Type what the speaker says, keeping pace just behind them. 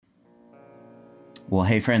Well,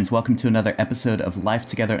 hey friends, welcome to another episode of Life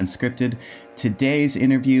Together Unscripted. Today's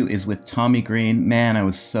interview is with Tommy Green. Man, I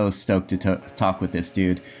was so stoked to talk with this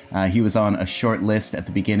dude. He was on a short list at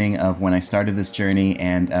the beginning of when I started this journey,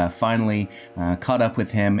 and finally caught up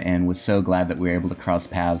with him and was so glad that we were able to cross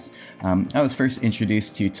paths. I was first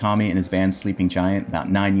introduced to Tommy and his band Sleeping Giant about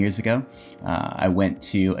 9 years ago. I went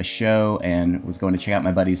to a show and was going to check out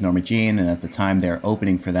my buddies Norma Jean, and at the time they were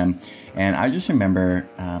opening for them. And I just remember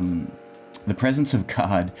the presence of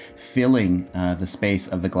God filling the space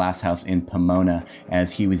of the Glass House in Pomona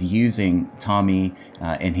as he was using Tommy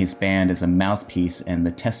and his band as a mouthpiece, and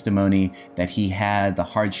the testimony that he had, the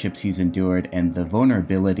hardships he's endured, and the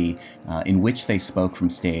vulnerability in which they spoke from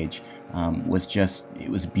stage it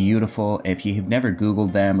was beautiful. If you have never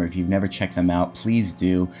Googled them or if you've never checked them out, please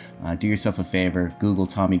do. Do yourself a favor, Google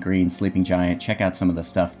Tommy Green, Sleeping Giant, check out some of the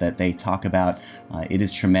stuff that they talk about. It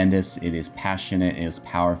is tremendous, it is passionate, it is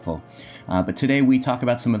powerful. But today we talk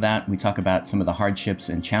about some of that. We talk about some of the hardships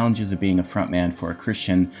and challenges of being a frontman for a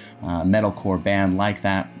Christian metalcore band like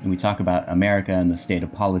that. And we talk about America and the state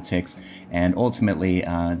of politics. And ultimately,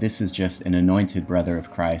 this is just an anointed brother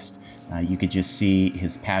of Christ. You could just see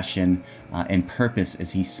his passion and purpose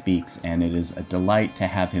as he speaks, and it is a delight to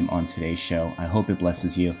have him on today's show. I hope it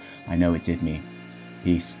blesses you. I know it did me.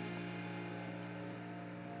 Peace.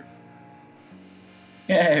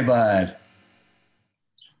 Hey, bud.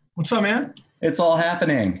 What's up, man? It's all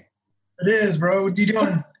happening. It is, bro. What are you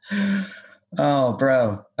doing? Oh,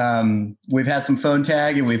 bro. We've had some phone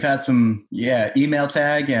tag and we've had some, email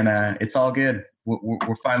tag, and it's all good.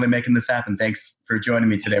 We're finally making this happen. Thanks for joining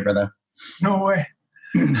me today, brother. No way.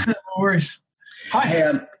 No worries. Hi.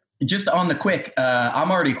 Hey, just on the quick,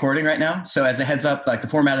 I'm already recording right now. So as a heads up, like the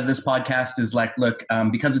format of this podcast is like, look,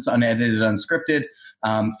 because it's unedited, unscripted,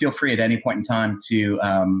 feel free at any point in time to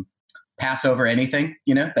pass over anything,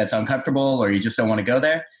 that's uncomfortable or you just don't want to go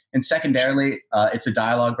there. And secondarily, it's a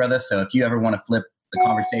dialogue, brother. So if you ever want to flip the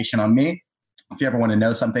conversation on me, if you ever want to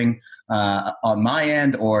know something on my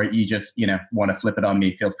end, or you just, want to flip it on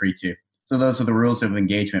me, feel free to. So those are the rules of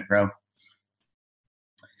engagement, bro.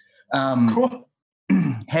 Cool.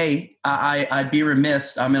 Hey, I'd be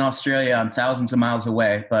remiss. I'm in Australia. I'm thousands of miles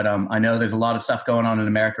away, but I know there's a lot of stuff going on in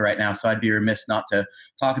America right now. So I'd be remiss not to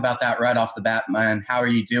talk about that right off the bat, man. How are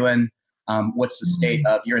you doing? What's the state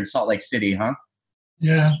of, you're in Salt Lake City, huh?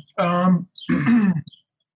 Yeah.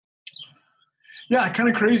 Yeah, kind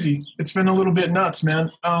of crazy. It's been a little bit nuts, man.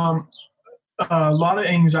 A lot of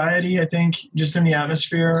anxiety, I think, just in the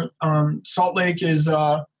atmosphere. Salt Lake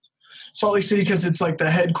City, because it's like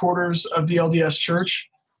the headquarters of the LDS Church.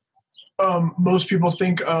 Most people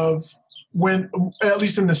think of at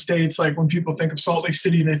least in the States, like when people think of Salt Lake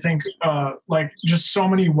City, they think like just so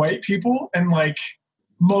many white people and like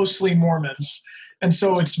mostly Mormons. And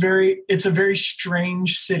so it's a very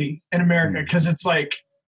strange city in America because it's like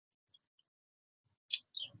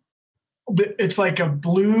a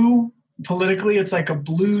blue, politically, it's like a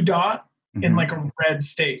blue dot in like a red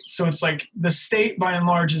state. So it's like the state by and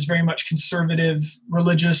large is very much conservative,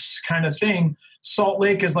 religious kind of thing. Salt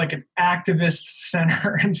Lake is like an activist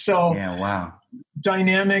center. And so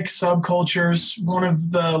dynamic subcultures, one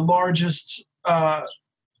of the largest, one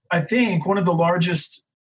of the largest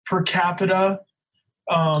per capita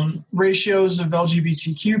ratios of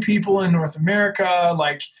LGBTQ people in North America,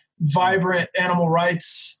 like vibrant animal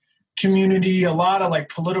rights community, a lot of like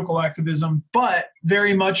political activism, but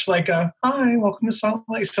very much like hi, welcome to Salt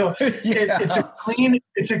Lake. So it's a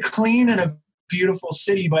clean and a beautiful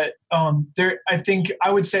city, but I think I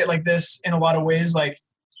would say it like this in a lot of ways, like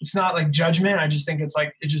it's not like judgment. I just think it's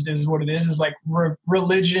like, it just is what it is. It's like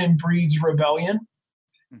religion breeds rebellion.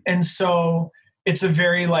 And so it's a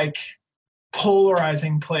very like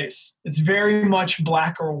polarizing place. It's very much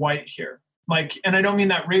black or white here. Like, and I don't mean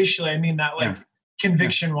that racially. I mean that like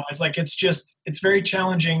conviction wise, like it's very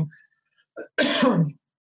challenging to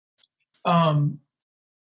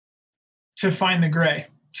find the gray.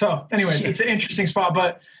 So anyways, it's an interesting spot,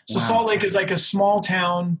 but Salt Lake is like a small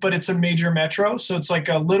town, but it's a major metro. So it's like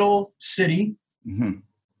a little city.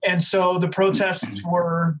 And so the protests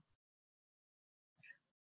were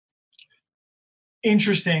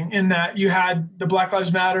interesting in that you had the Black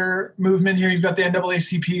Lives Matter movement here. You've got the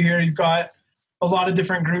NAACP here. You've got a lot of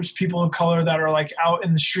different groups, people of color that are like out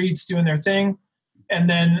in the streets doing their thing. And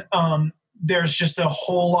then there's just a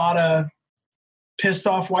whole lot of pissed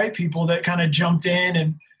off white people that kind of jumped in,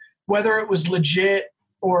 and whether it was legit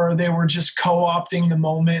or they were just co-opting the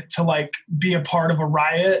moment to like be a part of a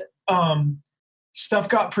riot, stuff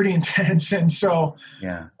got pretty intense. And so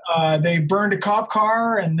Yeah. they burned a cop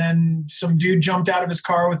car, and then some dude jumped out of his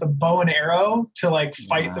car with a bow and arrow to like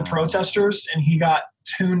fight the protesters, and he got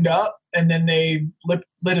tuned up, and then they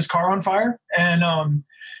lit his car on fire. And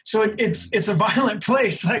so it's a violent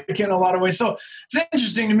place, like in a lot of ways. So it's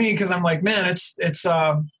interesting to me because I'm like, man, it's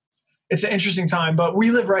an interesting time. But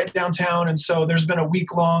we live right downtown, and so there's been a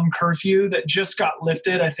week-long curfew that just got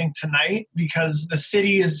lifted, I think, tonight, because the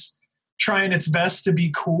city is trying its best to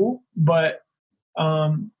be cool. But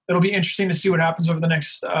it'll be interesting to see what happens over the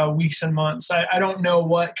next weeks and months. I don't know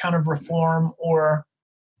what kind of reform or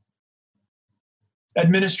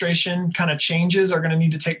administration kind of changes are going to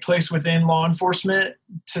need to take place within law enforcement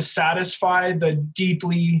to satisfy the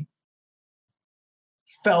deeply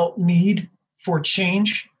felt need for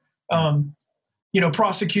change.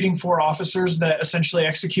 Prosecuting 4 officers that essentially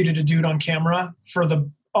executed a dude on camera for the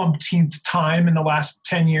umpteenth time in the last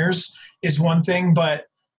 10 years is one thing. But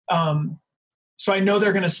so I know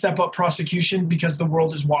they're going to step up prosecution because the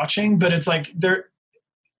world is watching, but it's like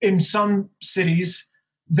in some cities,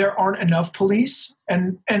 there aren't enough police,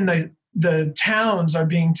 and the towns are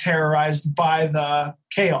being terrorized by the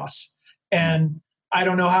chaos. And I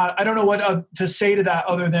don't know what to say to that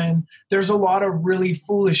other than there's a lot of really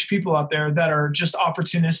foolish people out there that are just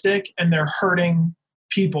opportunistic, and they're hurting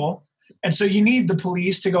people. And so you need the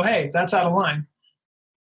police to go, hey, that's out of line.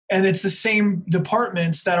 And it's the same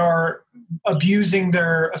departments that are abusing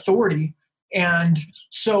their authority. And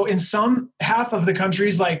so in half of the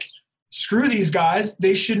countries, like, screw these guys,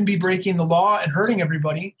 they shouldn't be breaking the law and hurting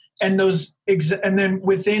everybody. And and then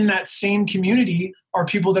within that same community are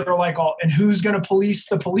people that are like, oh, and who's going to police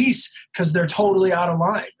the police? Because they're totally out of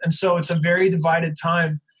line. And so it's a very divided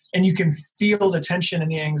time, and you can feel the tension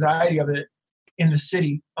and the anxiety of it in the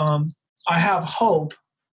city. I have hope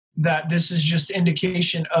that this is just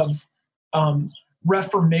indication of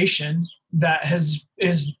reformation that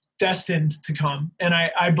is destined to come. And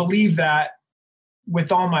I believe that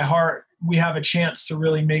with all my heart, we have a chance to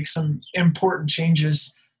really make some important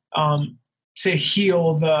changes to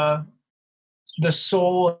heal the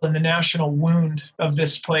soul and the national wound of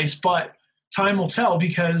this place. But time will tell,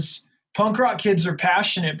 because punk rock kids are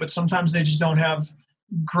passionate, but sometimes they just don't have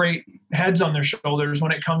great heads on their shoulders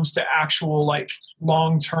when it comes to actual, like,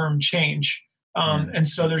 long-term change. And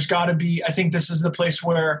so there's got to be, I think this is the place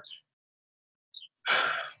where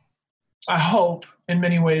I hope in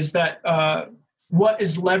many ways that what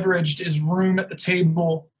is leveraged is room at the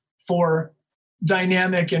table for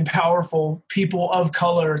dynamic and powerful people of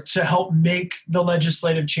color to help make the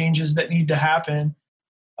legislative changes that need to happen,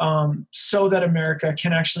 so that America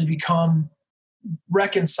can actually become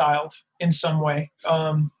reconciled in some way.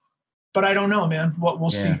 But I don't know, man. We'll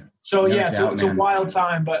see. So it's a wild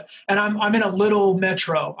time. And I'm in a little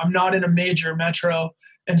metro. I'm not in a major metro,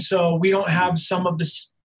 and so we don't have some of the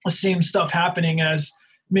same stuff happening as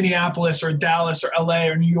Minneapolis or Dallas or LA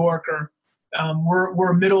or New York, or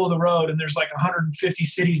we're middle of the road, and there's like 150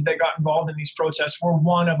 cities that got involved in these protests. We're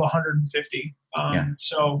one of 150.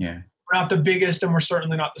 So we're not the biggest, and we're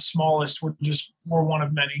certainly not the smallest. We're one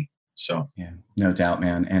of many. So yeah, no doubt,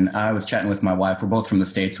 man. And I was chatting with my wife. We're both from the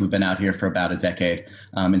States. We've been out here for about a decade.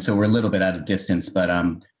 And so we're a little bit at a distance, but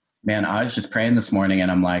man, I was just praying this morning,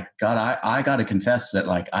 and I'm like, God, I got to confess that,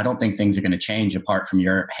 like, I don't think things are going to change apart from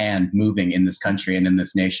your hand moving in this country and in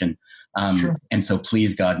this nation. And so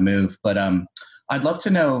please, God, move. But I'd love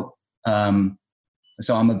to know,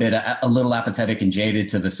 so I'm a little apathetic and jaded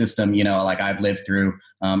to the system, like I've lived through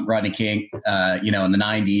Rodney King, in the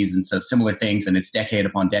 90s. And so similar things, and it's decade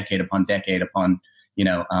upon decade upon decade upon,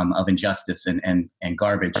 of injustice and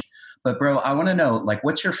garbage. But bro, I want to know, like,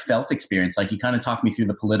 what's your felt experience? Like, you kind of talked me through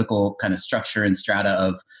the political kind of structure and strata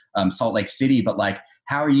of Salt Lake City, but like,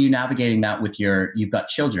 how are you navigating that with you've got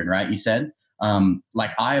children, right? You said, like,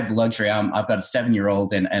 I have the luxury. I've got a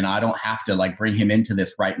 7-year-old, and I don't have to like bring him into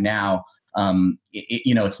this right now.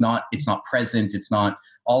 It's not present. It's not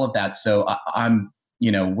all of that. So I'm,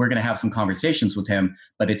 we're going to have some conversations with him,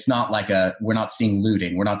 but it's not like we're not seeing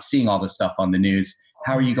looting. We're not seeing all this stuff on the news.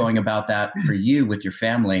 How are you going about that for you with your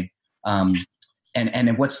family?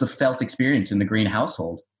 And what's the felt experience in the Green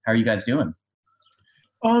household? How are you guys doing?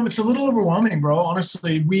 It's a little overwhelming, bro.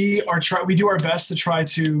 Honestly, we do our best to try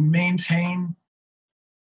to maintain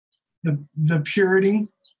the purity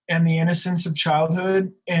and the innocence of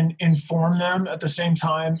childhood and inform them at the same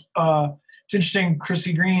time. It's interesting.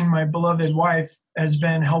 Chrissy Green, my beloved wife, has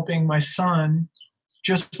been helping my son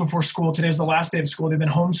just before school. Today's the last day of school. They've been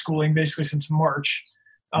homeschooling basically since March.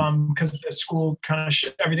 Because the school kind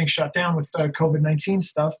of everything shut down with COVID-19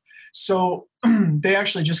 stuff. So they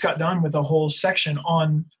actually just got done with a whole section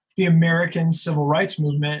on the American civil rights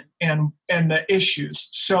movement and the issues.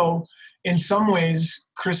 So in some ways,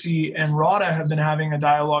 Chrissy and Rada have been having a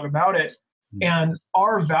dialogue about it. And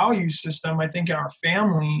our value system, I think, in our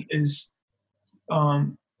family is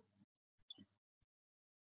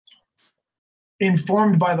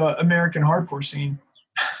informed by the American hardcore scene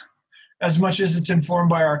as much as it's informed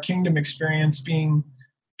by our kingdom experience, being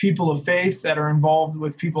people of faith that are involved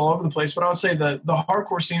with people all over the place. But I would say the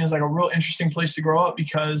hardcore scene is like a real interesting place to grow up,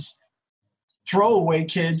 because throwaway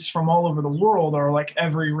kids from all over the world are like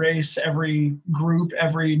every race, every group,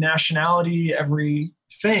 every nationality,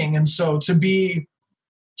 everything. And so to be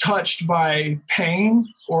touched by pain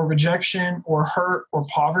or rejection or hurt or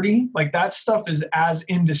poverty, like that stuff is as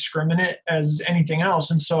indiscriminate as anything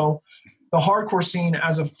else. And so the hardcore scene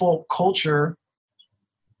as a folk culture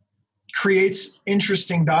creates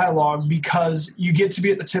interesting dialogue, because you get to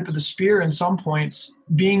be at the tip of the spear in some points.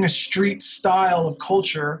 Being a street style of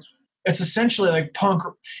culture, it's essentially like punk.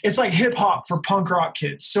 It's like hip hop for punk rock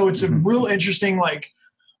kids. So it's a real interesting like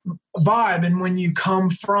vibe. And when you come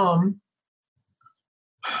from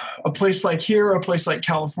a place like here, or a place like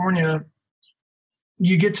California,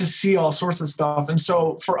 you get to see all sorts of stuff. And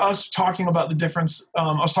so for us, talking about the difference,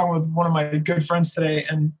 I was talking with one of my good friends today,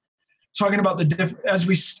 and talking about the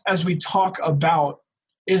as we talk about,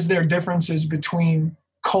 is there differences between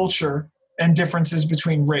culture and differences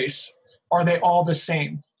between race? Are they all the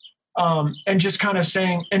same? And just kind of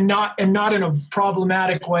saying, and not in a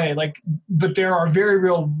problematic way, like, but there are very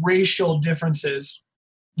real racial differences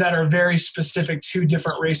that are very specific to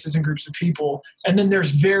different races and groups of people. And then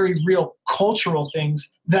there's very real cultural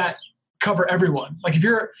things that cover everyone. Like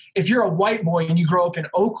if you're a white boy and you grow up in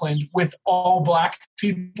Oakland with all black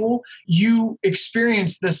people, you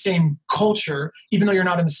experience the same culture, even though you're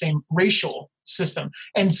not in the same racial system.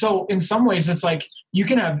 And so in some ways, it's like you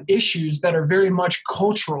can have issues that are very much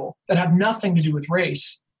cultural, that have nothing to do with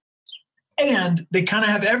race, and they kind of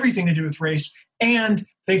have everything to do with race, and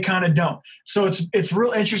they kind of don't. So it's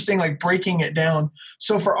real interesting, like breaking it down.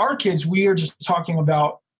 So for our kids, we are just talking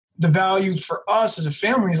about the value for us as a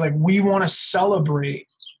family is like, we want to celebrate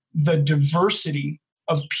the diversity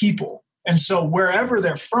of people. And so wherever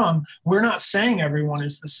they're from, we're not saying everyone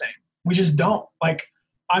is the same. We just don't. Like,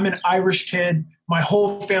 I'm an Irish kid. My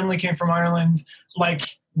whole family came from Ireland.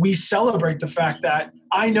 Like, we celebrate the fact that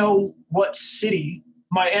I know what city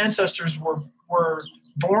my ancestors were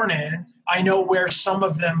born in. I know where some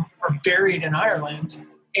of them are buried in Ireland,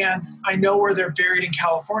 and I know where they're buried in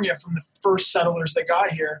California from the first settlers that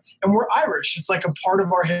got here. And we're Irish. It's like a part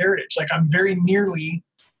of our heritage. Like, I'm very nearly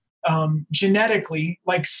genetically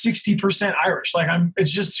like 60% Irish. Like,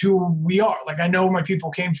 it's just who we are. Like, I know where my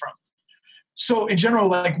people came from. So in general,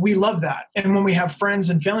 like, we love that. And when we have friends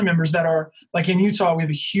and family members that are like in Utah, we have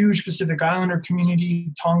a huge Pacific Islander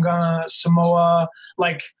community, Tonga, Samoa,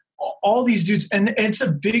 like all these dudes. And it's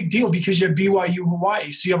a big deal because you have BYU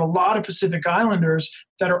Hawaii. So you have a lot of Pacific Islanders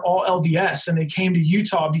that are all LDS, and they came to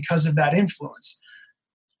Utah because of that influence.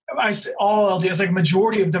 I say all LDS, like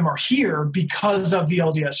majority of them are here because of the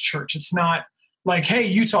LDS church. It's not like, hey,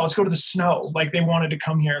 Utah, let's go to the snow. Like, they wanted to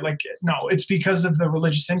come here. Like, no, it's because of the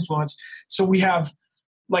religious influence. So we have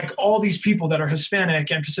like all these people that are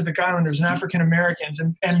Hispanic and Pacific Islanders and African Americans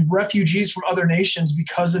and refugees from other nations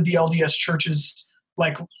because of the LDS church's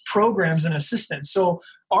like programs and assistance. So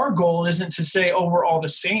our goal isn't to say, oh, we're all the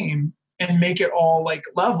same and make it all like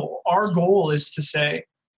level. Our goal is to say,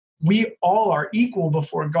 we all are equal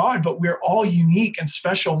before God, but we're all unique and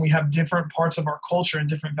special, and we have different parts of our culture and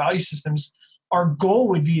different value systems. Our goal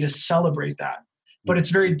would be to celebrate that. But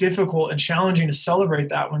it's very difficult and challenging to celebrate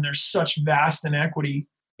that when there's such vast inequity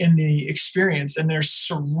in the experience, and there's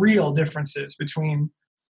surreal differences between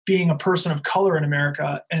being a person of color in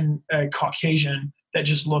America and a Caucasian that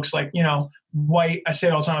just looks like, you know, white. I say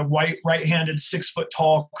it all the time, white, right-handed,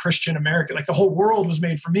 6-foot-tall Christian American. Like, the whole world was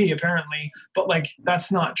made for me, apparently, but like, that's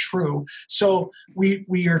not true. So we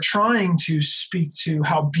are trying to speak to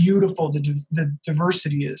how beautiful the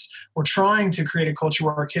diversity is. We're trying to create a culture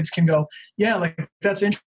where our kids can go, yeah, like, that's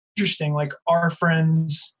interesting. Like, our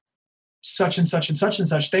friends, such and such and such and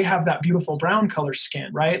such, they have that beautiful brown color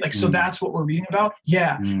skin, right? Like, so that's what we're reading about.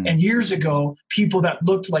 Yeah. And years ago, people that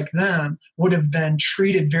looked like them would have been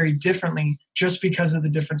treated very differently just because of the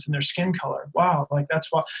difference in their skin color. Wow. Like, that's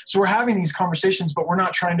why. So we're having these conversations, but we're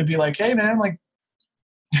not trying to be like, hey man, like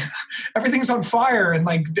everything's on fire and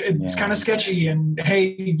like, it's kind of sketchy, and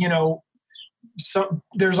hey, you know, so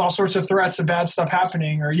there's all sorts of threats of bad stuff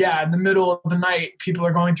happening, or in the middle of the night, people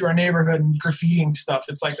are going through our neighborhood and graffitiing stuff.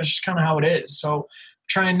 It's like, that's just kind of how it is. So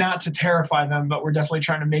trying not to terrify them, but we're definitely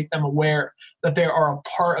trying to make them aware that they are a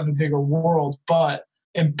part of a bigger world, but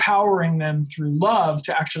empowering them through love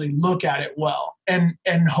to actually look at it well. And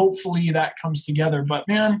hopefully that comes together. But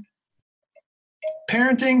man,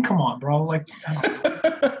 parenting, come on, bro. Like,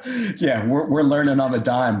 yeah, we're learning on the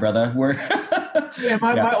dime, brother. Yeah,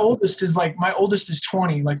 my oldest is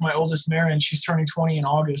 20. Like my oldest Marion, she's turning 20 in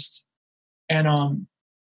August. And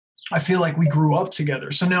I feel like we grew up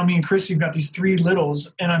together. So now me and Chrissy have got these 3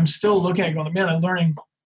 littles, and I'm still looking at it going, man, I'm learning.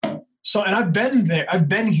 So, and I've been there, I've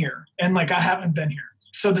been here, and like I haven't been here.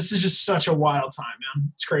 So this is just such a wild time, man.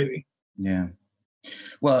 It's crazy. Yeah.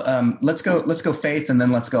 Well, let's go faith, and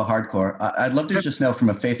then let's go hardcore. I'd love to just know from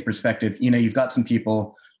a faith perspective, you've got some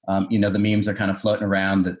people, the memes are kind of floating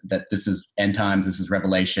around that this is end times, this is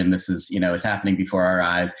Revelation, this is, it's happening before our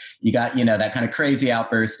eyes. You got, that kind of crazy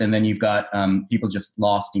outburst, and then you've got people just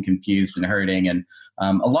lost and confused and hurting, and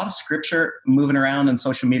a lot of scripture moving around in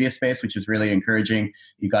social media space, which is really encouraging.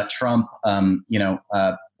 You got Trump,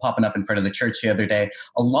 popping up in front of the church the other day.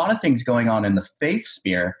 A lot of things going on in the faith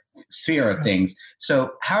sphere of things.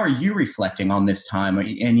 So how are you reflecting on this time?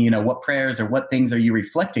 And, what prayers or what things are you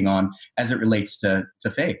reflecting on as it relates to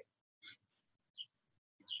faith?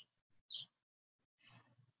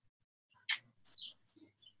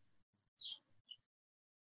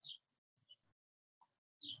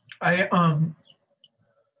 I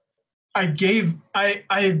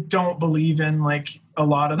don't believe in like a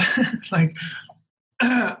lot of that. Like,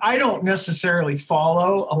 I don't necessarily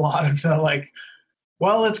follow a lot of the like,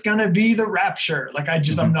 well, it's going to be the rapture. Like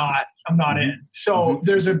I'm not in. So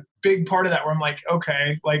there's a big part of that where I'm like,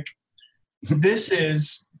 okay, like this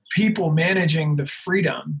is people managing the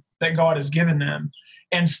freedom that God has given them.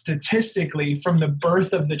 And statistically, from the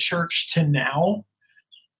birth of the church to now,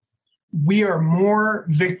 we are more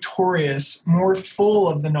victorious, more full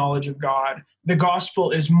of the knowledge of God. The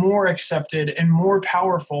gospel is more accepted and more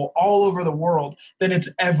powerful all over the world than it's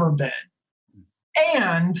ever been.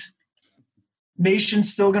 And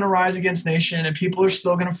nation's still going to rise against nation, and people are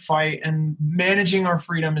still going to fight, and managing our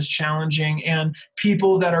freedom is challenging, and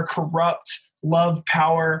people that are corrupt love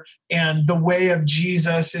power, and the way of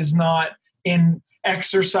Jesus is not in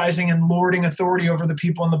exercising and lording authority over the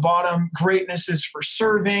people on the bottom. Greatness is for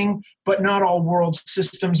serving, but not all world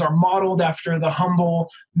systems are modeled after the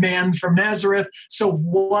humble man from Nazareth. So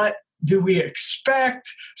what do we expect?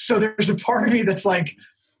 So there's a part of me that's like,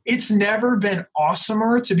 it's never been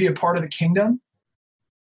awesomer to be a part of the kingdom.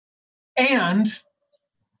 And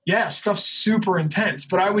yeah, stuff's super intense,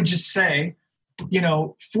 but I would just say,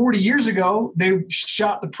 40 years ago, they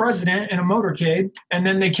shot the president in a motorcade, and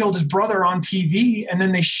then they killed his brother on TV, and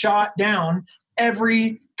then they shot down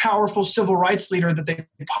every powerful civil rights leader that they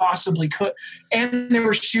possibly could. And they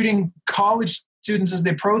were shooting college students as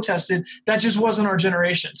they protested. That just wasn't our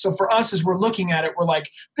generation. So for us, as we're looking at it, we're like,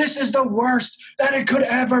 this is the worst that it could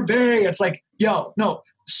ever be. It's like, no,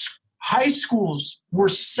 high schools were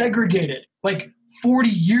segregated like 40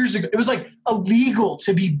 years ago. It was like illegal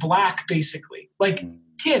to be black, basically. Like,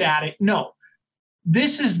 get at it. No,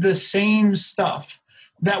 this is the same stuff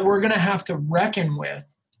that we're going to have to reckon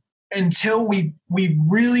with until we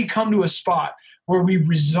really come to a spot where we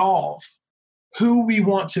resolve who we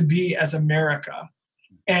want to be as America.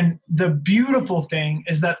 And the beautiful thing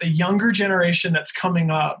is that the younger generation that's coming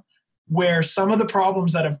up, where some of the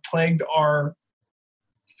problems that have plagued our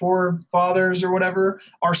forefathers or whatever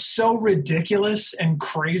are so ridiculous and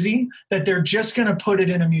crazy that they're just going to put it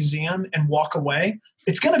in a museum and walk away.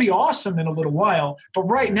 It's going to be awesome in a little while. But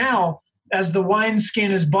right now, as the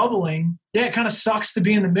wineskin is bubbling, yeah, it kind of sucks to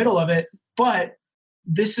be in the middle of it. But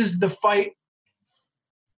this is the fight.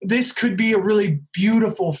 This could be a really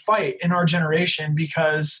beautiful fight in our generation,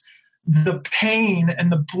 because the pain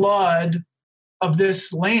and the blood of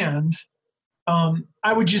this land,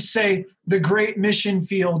 I would just say the great mission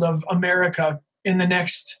field of America in the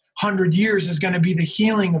next 100 years is going to be the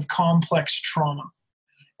healing of complex trauma.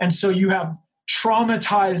 And so you have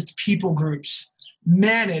traumatized people groups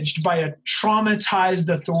managed by a traumatized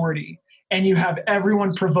authority, and you have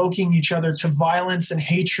everyone provoking each other to violence and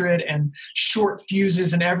hatred and short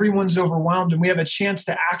fuses, and everyone's overwhelmed. And we have a chance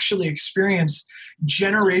to actually experience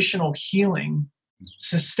generational healing,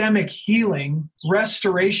 systemic healing,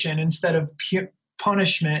 restoration instead of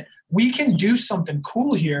punishment. We can do something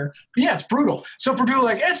cool here. But yeah, it's brutal. So for people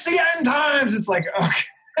like, it's the end times, it's like,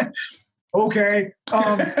 okay,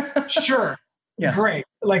 sure, yeah. Great.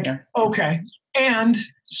 Like, yeah. Okay. And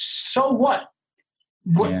so what?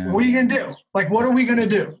 What are you going to do? Like, what are we going to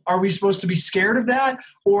do? Are we supposed to be scared of that?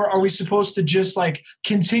 Or are we supposed to just like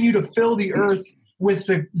continue to fill the earth with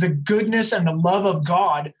the goodness and the love of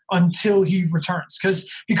God until he returns? Because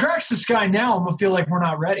if he cracks the sky now, I'm going to feel like we're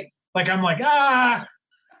not ready. Like, I'm like,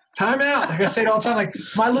 Time out. Like I say it all the time, like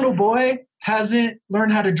my little boy hasn't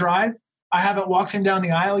learned how to drive. I haven't walked him down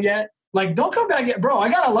the aisle yet. Like, don't come back yet. Bro, I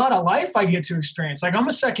got a lot of life I get to experience. Like, I'm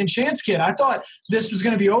a second chance kid. I thought this was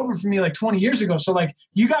going to be over for me like 20 years ago. So, like,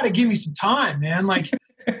 you got to give me some time, man. Like,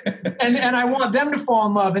 and I want them to fall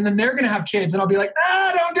in love, and then they're going to have kids, and I'll be like,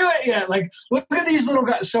 don't do it yet. Like, look at these little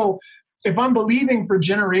guys. So if I'm believing for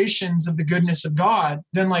generations of the goodness of God,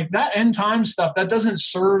 then like that end time stuff, that doesn't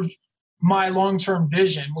serve my long-term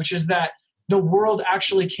vision, which is that the world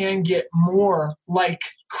actually can get more like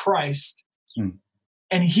Christ.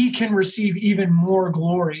 And he can receive even more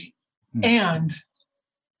glory. And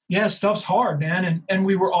yeah, stuff's hard, man. And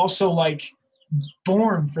we were also like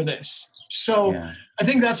born for this. So I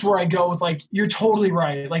think that's where I go with like, you're totally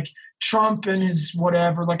right. Like Trump and his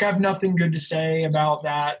whatever, like I have nothing good to say about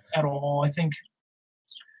that at all. I think,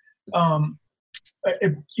 I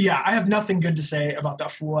have nothing good to say about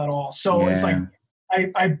that fool at all. So it's like,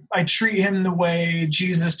 I treat him the way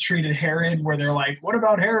Jesus treated Herod, where they're like, what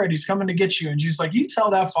about Herod? He's coming to get you. And Jesus like, you tell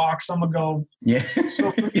that fox, I'm gonna go. Yeah. So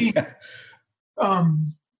for me,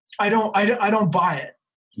 I don't buy it.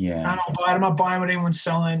 Yeah. I don't buy it. I'm not buying what anyone's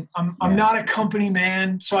selling. I'm not a company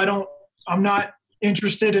man. So I'm not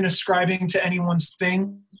interested in ascribing to anyone's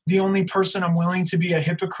thing. The only person I'm willing to be a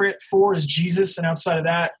hypocrite for is Jesus. And outside of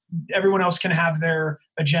that, everyone else can have their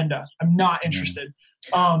agenda. I'm not interested.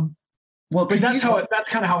 Well, but that's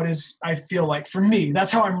kind of how it is. I feel like for me,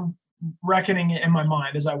 that's how I'm reckoning it in my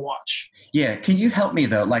mind as I watch. Yeah. Can you help me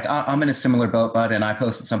though? Like I'm in a similar boat, bud, and I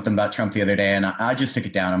posted something about Trump the other day and I just took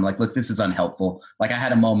it down. I'm like, look, this is unhelpful. Like I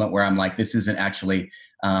had a moment where I'm like, this isn't actually,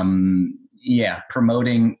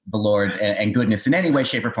 promoting the Lord and goodness in any way,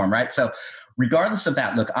 shape or form. Right. So regardless of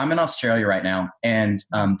that, look, I'm in Australia right now and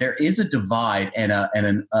there is a divide and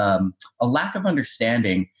a lack of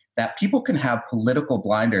understanding that people can have political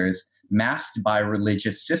blinders masked by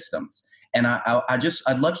religious systems. And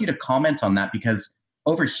I'd love you to comment on that because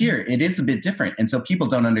over here it is a bit different. And so people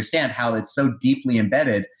don't understand how it's so deeply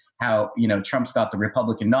embedded, how, Trump's got the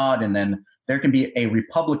Republican nod and then there can be a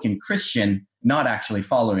Republican Christian not actually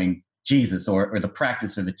following Jesus or the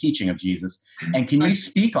practice or the teaching of Jesus. And can you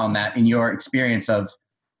speak on that in your experience of,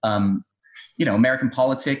 American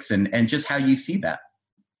politics and just how you see that?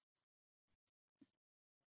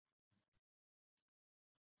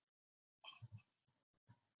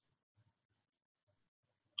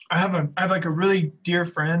 I have like a really dear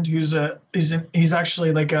friend who's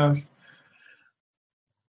actually like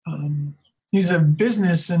he's a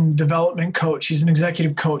business and development coach. He's an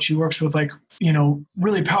executive coach. He works with like,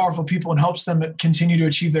 really powerful people and helps them continue to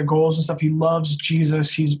achieve their goals and stuff. He loves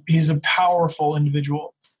Jesus. He's a powerful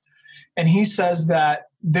individual. And he says that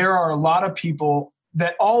there are a lot of people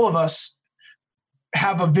that all of us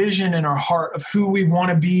have a vision in our heart of who we want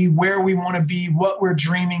to be, where we want to be, what we're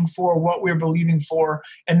dreaming for, what we're believing for.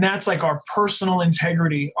 And that's like our personal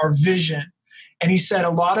integrity, our vision. And he said a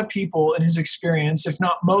lot of people in his experience, if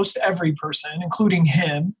not most every person, including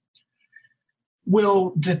him,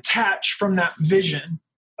 will detach from that vision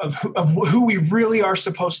of who we really are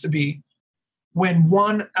supposed to be when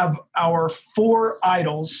one of our 4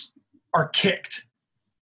 idols are kicked.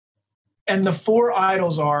 And the 4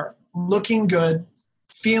 idols are looking good,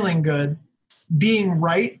 feeling good, being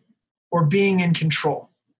right, or being in control.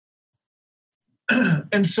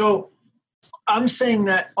 And so I'm saying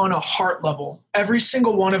that on a heart level, every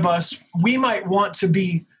single one of us, we might want to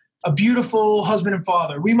be a beautiful husband and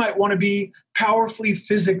father. We might want to be powerfully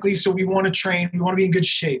physically, so we want to train. We want to be in good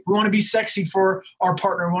shape. We want to be sexy for our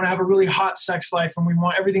partner. We want to have a really hot sex life, and we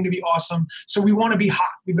want everything to be awesome. So we want to be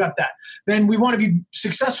hot. We've got that. Then we want to be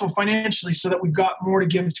successful financially so that we've got more to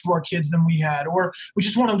give to our kids than we had. Or we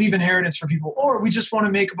just want to leave inheritance for people. Or we just want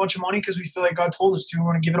to make a bunch of money because we feel like God told us to. We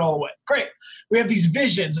want to give it all away. Great. We have these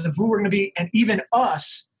visions of who we're going to be. And even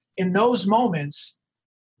us, in those moments,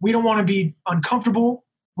 we don't want to be uncomfortable.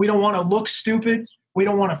 We don't want to look stupid. We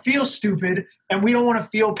don't want to feel stupid. And we don't want to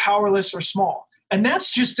feel powerless or small. And that's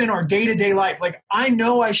just in our day-to-day life. Like, I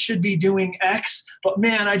know I should be doing X, but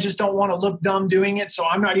man, I just don't want to look dumb doing it, so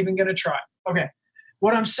I'm not even going to try. Okay.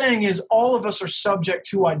 What I'm saying is all of us are subject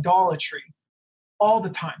to idolatry all the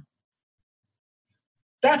time.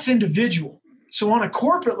 That's individual. So on a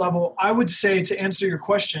corporate level, I would say, to answer your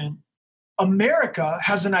question, America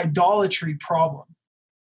has an idolatry problem.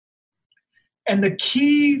 And the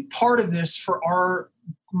key part of this for our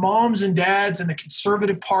moms and dads and the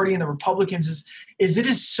conservative party and the Republicans is it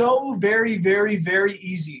is so very, very, very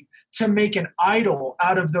easy to make an idol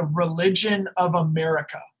out of the religion of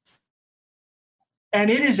America.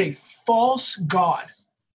 And it is a false god.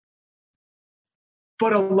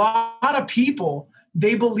 But a lot of people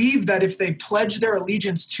they believe that if they pledge their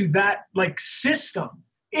allegiance to that like system,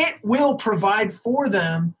 it will provide for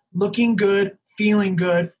them looking good, feeling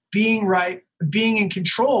good, being right, being in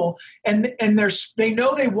control. And they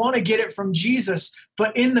know they want to get it from Jesus,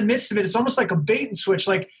 but in the midst of it, it's almost like a bait and switch.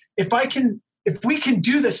 Like if we can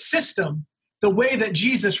do the system the way that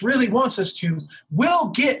Jesus really wants us to, we'll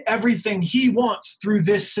get everything he wants through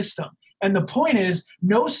this system. And the point is,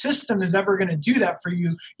 no system is ever going to do that for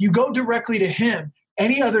you. You go directly to him.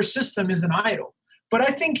 Any other system is an idol. But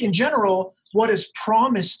I think in general, what is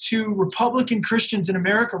promised to Republican Christians in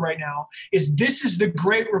America right now is this is the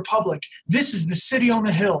great republic. This is the city on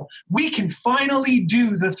the hill. We can finally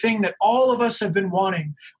do the thing that all of us have been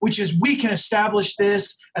wanting, which is we can establish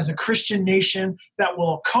this as a Christian nation that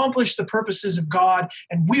will accomplish the purposes of God,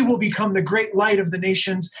 and we will become the great light of the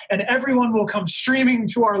nations, and everyone will come streaming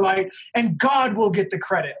to our light, and God will get the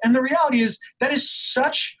credit. And the reality is that is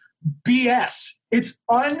such BS. It's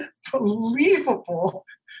unbelievable.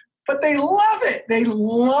 But they love it. They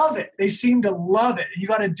love it. They seem to love it. You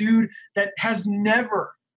got a dude that has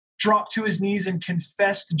never dropped to his knees and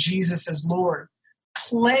confessed Jesus as Lord,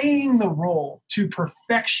 playing the role to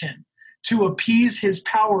perfection to appease his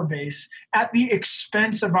power base at the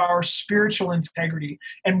expense of our spiritual integrity.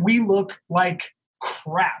 And we look like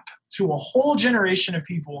crap to a whole generation of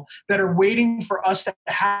people that are waiting for us to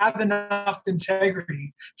have enough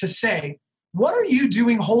integrity to say, what are you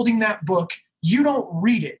doing holding that book? You don't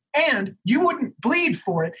read it, and you wouldn't bleed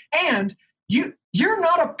for it, and you're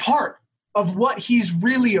not a part of what he's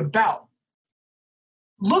really about.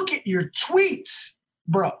 Look at your tweets,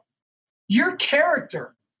 bro. Your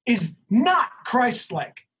character is not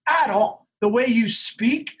Christ-like at all. The way you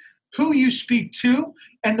speak, who you speak to,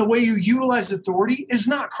 and the way you utilize authority is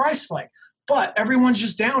not Christ-like. But everyone's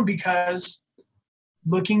just down because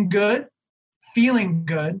looking good, feeling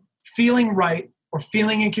right, or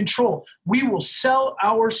feeling in control. We will sell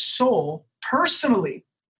our soul personally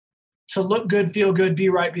to look good, feel good, be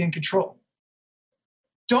right, be in control.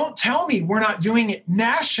 Don't tell me we're not doing it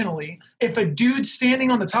nationally if a dude's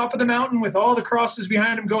standing on the top of the mountain with all the crosses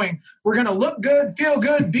behind him going, we're going to look good, feel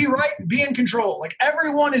good, be right, and be in control. Like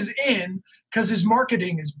everyone is in because his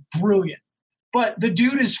marketing is brilliant. But the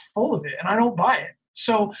dude is full of it, and I don't buy it.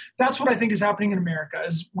 So that's what I think is happening in America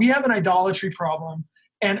is we have an idolatry problem.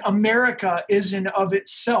 And America is in of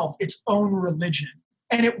itself its own religion.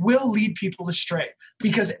 And it will lead people astray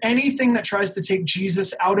because anything that tries to take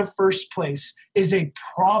Jesus out of first place is a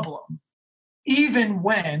problem, even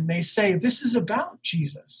when they say this is about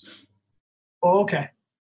Jesus. Oh, okay.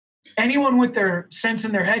 Anyone with their sense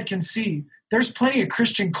in their head can see there's plenty of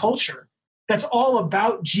Christian culture that's all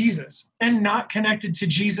about Jesus and not connected to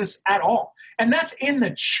Jesus at all. And that's in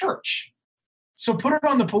the church. So put it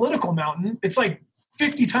on the political mountain. It's like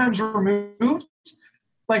 50 times removed.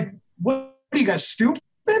 Like, what are you guys, stupid?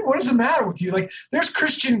 What does it matter with you? Like, there's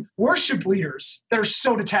Christian worship leaders that are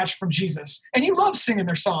so detached from Jesus, and you love singing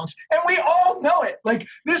their songs, and we all know it. Like,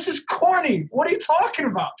 this is corny. What are you talking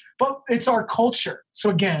about? But it's our culture. So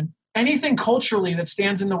again, anything culturally that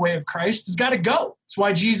stands in the way of Christ has got to go. That's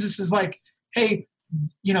why Jesus is like, hey,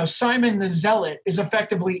 Simon the Zealot is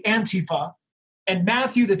effectively Antifa, and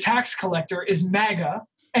Matthew the tax collector is MAGA,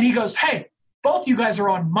 and he goes, hey, both you guys are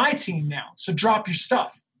on my team now, so drop your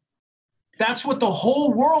stuff. That's what the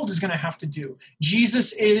whole world is going to have to do.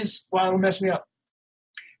 Jesus is, well, it'll mess me up.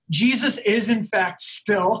 Jesus is, in fact,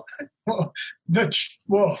 still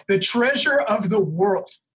the treasure of the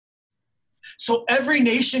world. So every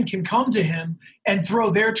nation can come to him and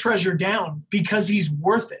throw their treasure down because he's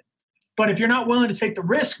worth it. But if you're not willing to take the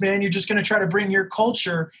risk, man, you're just going to try to bring your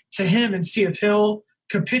culture to him and see if he'll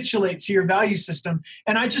capitulate to your value system.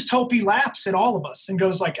 And I just hope he laughs at all of us and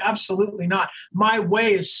goes like, absolutely not. My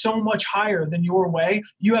way is so much higher than your way.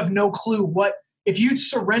 You have no clue what, if you'd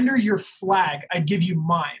surrender your flag, I'd give you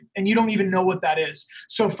mine. And you don't even know what that is.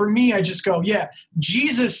 So for me, I just go, yeah,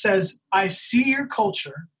 Jesus says, I see your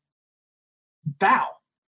culture, bow,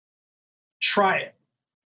 try it.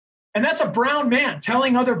 And that's a brown man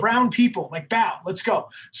telling other brown people, like, bow, let's go.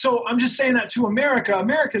 So I'm just saying that to America.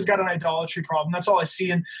 America's got an idolatry problem. That's all I see.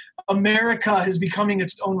 And America is becoming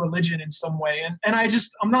its own religion in some way. And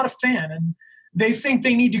I'm not a fan. And they think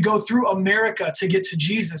they need to go through America to get to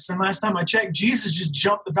Jesus. And last time I checked, Jesus just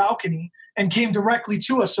jumped the balcony and came directly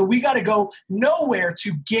to us. So we got to go nowhere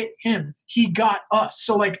to get him. He got us.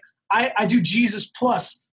 So like I do Jesus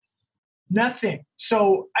plus nothing.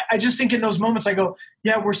 So I just think in those moments I go,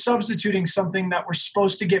 yeah, we're substituting something that we're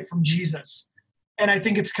supposed to get from Jesus. And I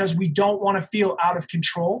think it's because we don't want to feel out of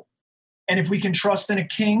control. And if we can trust in a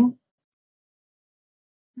king,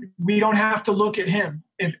 we don't have to look at him.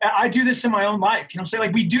 if I do this in my own life, you know what I'm saying?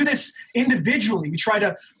 Like we do this individually. We try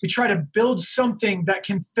to build something that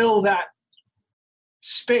can fill that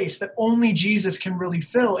space that only Jesus can really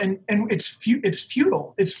fill. And it's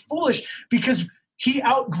futile. It's foolish because he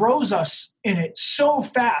outgrows us in it so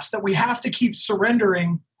fast that we have to keep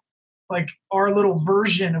surrendering like our little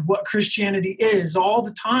version of what Christianity is all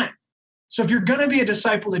the time. So if you're going to be a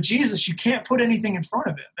disciple of Jesus, you can't put anything in front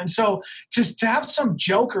of him. And so to have some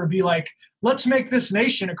joker be like, let's make this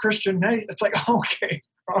nation a Christian nation, it's like, okay,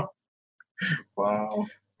 bro. Wow.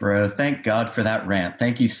 Bro, thank God for that rant.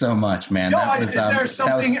 Thank you so much, man. No,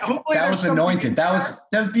 that was anointed. That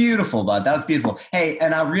was beautiful, bud. That was beautiful. Hey,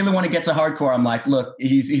 and I really want to get to hardcore. I'm like, look,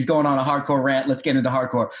 he's going on a hardcore rant. Let's get into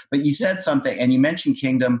hardcore. But you said something, and you mentioned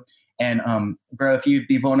kingdom. And bro, if you'd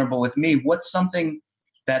be vulnerable with me, what's something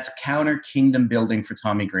that's counter kingdom building for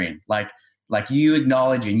Tommy Green? Like you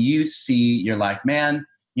acknowledge and you see, you're like, man,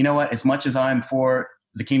 you know what? As much as I'm for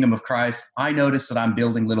the kingdom of Christ, I notice that I'm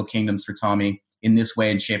building little kingdoms for Tommy in this way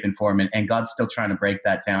and shape and form. And God's still trying to break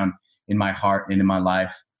that down in my heart and in my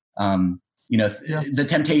life. The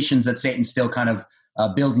temptations that Satan's still kind of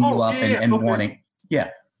building you up and okay. Warning. Yeah.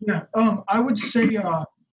 Yeah. I would say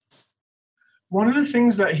one of the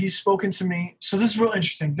things that he's spoken to me. So this is real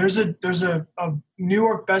interesting. There's a New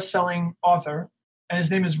York best-selling author, and his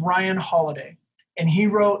name is Ryan Holiday. And he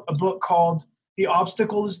wrote a book called The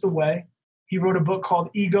Obstacle is the Way. He wrote a book called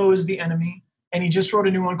Ego is the Enemy. And he just wrote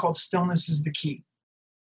a new one called Stillness is the Key.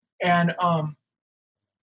 And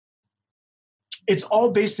it's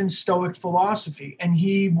all based in Stoic philosophy. And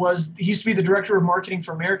he used to be the director of marketing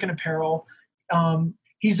for American Apparel.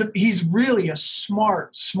 He's really a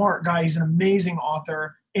smart guy. He's an amazing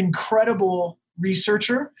author, incredible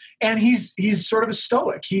researcher, and he's sort of a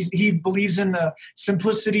Stoic. He believes in the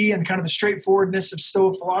simplicity and kind of the straightforwardness of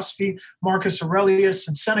Stoic philosophy. Marcus Aurelius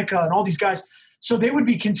and Seneca and all these guys. So they would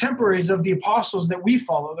be contemporaries of the apostles that we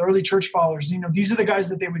follow, the early church followers. You know, these are the guys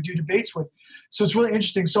that they would do debates with. So it's really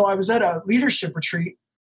interesting. So I was at a leadership retreat,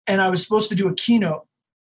 and I was supposed to do a keynote.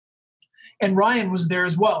 And Ryan was there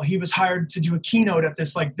as well. He was hired to do a keynote at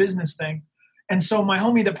this like business thing. And so my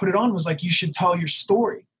homie that put it on was like, you should tell your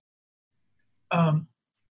story.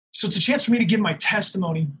 So it's a chance for me to give my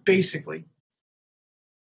testimony, basically,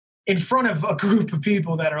 in front of a group of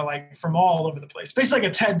people that are like from all over the place. Basically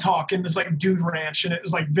like a TED Talk in this like dude ranch. And it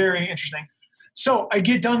was like very interesting. So I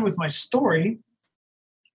get done with my story,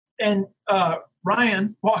 and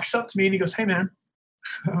Ryan walks up to me and he goes, "Hey man,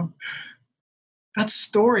 that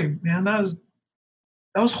story, man, that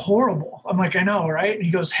was horrible." I'm like, "I know, right?" And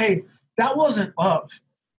he goes, "Hey, that wasn't love.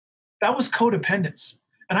 That was codependence.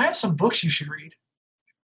 And I have some books you should read."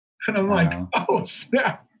 And I'm like, "Oh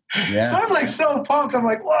snap." Yeah. So I'm like so pumped. I'm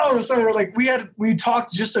like, whoa. So we're like, we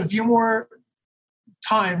talked just a few more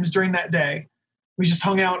times during that day. We just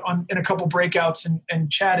hung out in a couple breakouts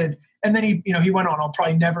and chatted. And then he went on, "I'll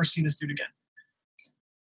probably never see this dude again."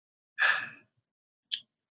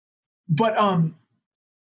 But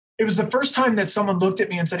it was the first time that someone looked at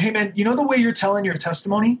me and said, "Hey man, you know the way you're telling your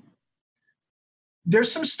testimony?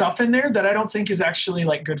 There's some stuff in there that I don't think is actually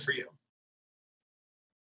like good for you."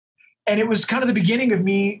 And it was kind of the beginning of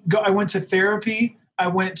me. I went to therapy. I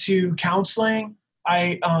went to counseling.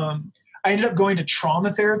 I ended up going to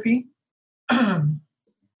trauma therapy and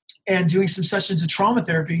doing some sessions of trauma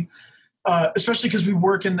therapy, especially because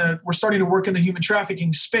we're starting to work in the human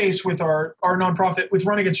trafficking space with our nonprofit with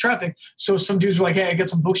Run Against Traffic. So some dudes were like, "Hey, I got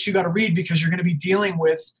some books you got to read because you're going to be dealing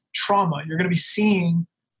with trauma. You're going to be seeing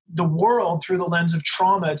the world through the lens of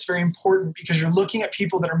trauma. It's very important because you're looking at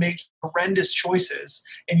people that are making horrendous choices,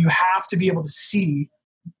 and you have to be able to see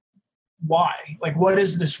why. Like, what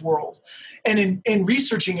is this world?" And in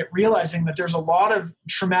researching it, realizing that there's a lot of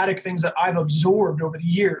traumatic things that I've absorbed over the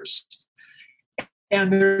years.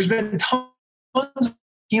 And there's been tons of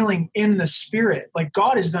healing in the spirit. Like,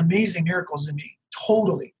 God has done amazing miracles in me,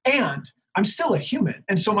 totally. And I'm still a human.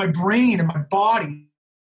 And so my brain and my body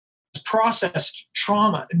processed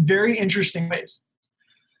trauma in very interesting ways.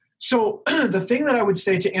 So the thing that I would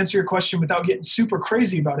say to answer your question without getting super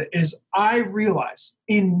crazy about it is I realize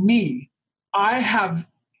in me, I have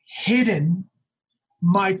hidden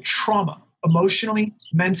my trauma emotionally,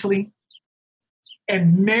 mentally,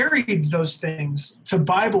 and married those things to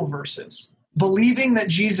Bible verses, believing that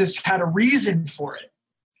Jesus had a reason for it.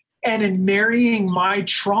 And in marrying my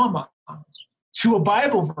trauma to a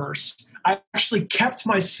Bible verse, I actually kept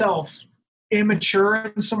myself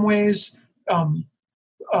immature in some ways,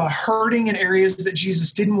 hurting in areas that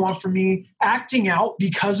Jesus didn't want from me, acting out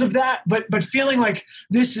because of that, but feeling like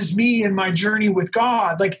this is me and my journey with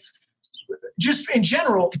God. Like, just in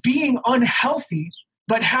general, being unhealthy,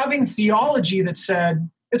 but having theology that said,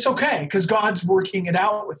 it's okay because God's working it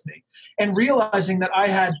out with me. And realizing that I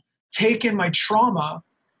had taken my trauma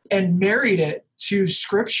and married it to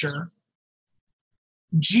scripture,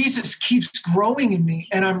 Jesus keeps growing in me.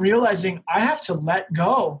 And I'm realizing I have to let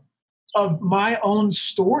go of my own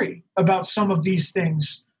story about some of these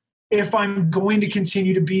things if I'm going to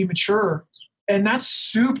continue to be mature. And that's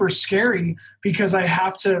super scary because I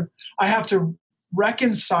have to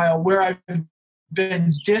reconcile where I've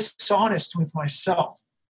been dishonest with myself.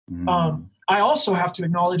 I also have to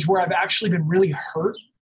acknowledge where I've actually been really hurt.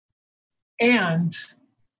 And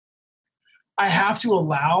I have to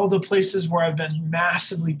allow the places where I've been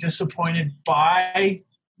massively disappointed by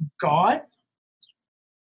God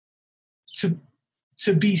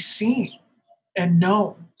to be seen and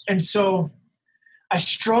known. And so I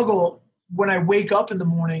struggle when I wake up in the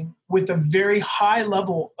morning with a very high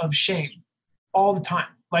level of shame all the time.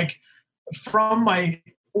 Like from my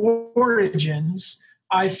origins,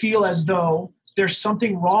 I feel as though there's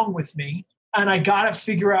something wrong with me and I got to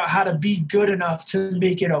figure out how to be good enough to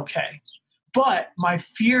make it okay. But my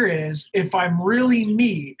fear is if I'm really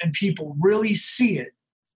me and people really see it,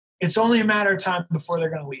 it's only a matter of time before they're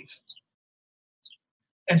going to leave.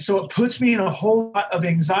 And so it puts me in a whole lot of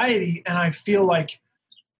anxiety, and I feel like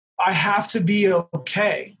I have to be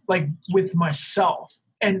okay, like with myself.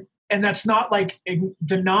 And that's not like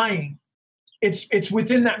denying. It's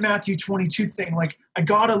within that Matthew 22 thing. Like, I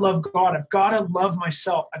got to love God. I've got to love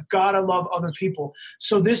myself. I've got to love other people.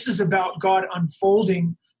 So this is about God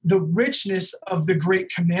unfolding the richness of the great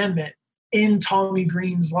commandment in Tommy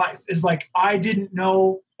Green's life. Is like, I didn't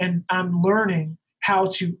know, and I'm learning how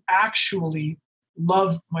to actually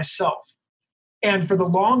love myself. And for the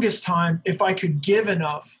longest time, if I could give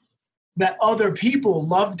enough that other people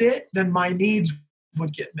loved it, then my needs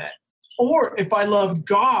would get met. Or if I loved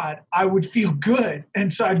God, I would feel good.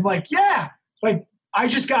 And so I'm like, yeah, like I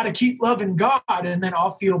just got to keep loving God and then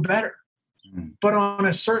I'll feel better. Mm-hmm. But on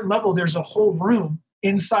a certain level, there's a whole room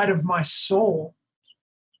inside of my soul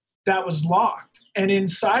that was locked. And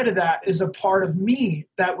inside of that is a part of me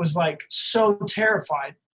that was like so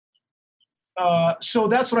terrified. So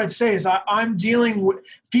that's what I'd say is I'm dealing with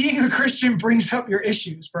being a Christian brings up your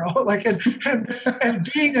issues, bro. Like, and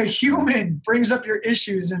being a human brings up your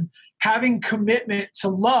issues, and having commitment to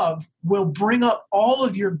love will bring up all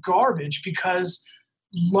of your garbage because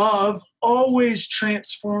love always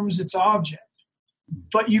transforms its object,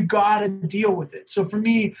 but you got to deal with it. So for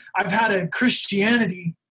me, I've had a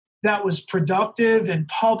Christianity that was productive and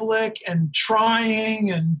public and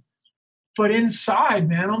trying, but inside,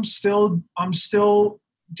 man, I'm still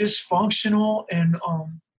dysfunctional and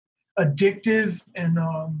addictive and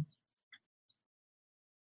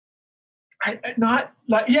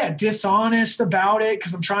dishonest about it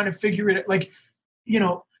because I'm trying to figure it, like,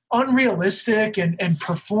 unrealistic and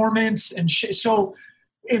performance and shit. So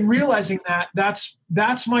in realizing that's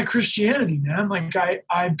my Christianity, man. Like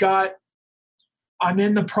I'm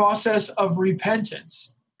in the process of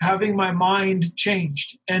repentance, having my mind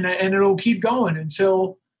changed, and it'll keep going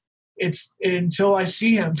until I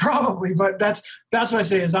see him probably. But that's what I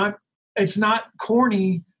say is it's not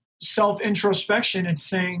corny self-introspection. It's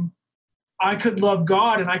saying I could love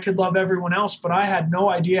God and I could love everyone else, but I had no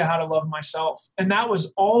idea how to love myself. And that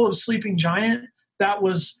was all of Sleeping Giant. That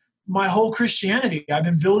was my whole Christianity. I've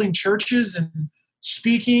been building churches and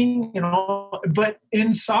speaking and all, but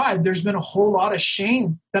inside there's been a whole lot of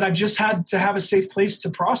shame that I've just had to have a safe place to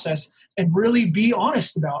process and really be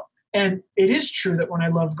honest about. And it is true that when I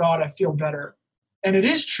love God, I feel better. And it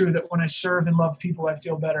is true that when I serve and love people, I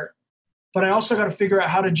feel better. But I also got to figure out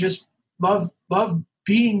how to just love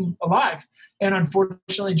being alive. And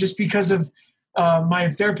unfortunately, just because of my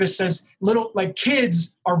therapist says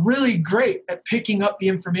kids are really great at picking up the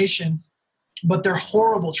information, but they're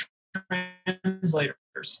horrible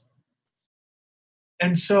translators.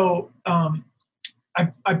 And so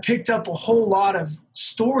I picked up a whole lot of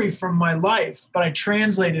story from my life, but I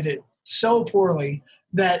translated it so poorly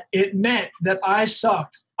that it meant that I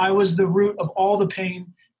sucked. I was the root of all the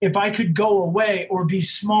pain. If I could go away or be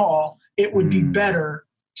small, it would be better.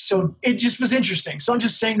 So it just was interesting. So I'm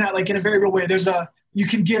just saying that like in a very real way. You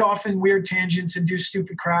can get off in weird tangents and do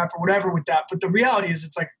stupid crap or whatever with that. But the reality is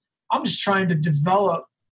it's like I'm just trying to develop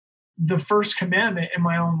the first commandment in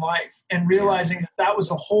my own life and realizing that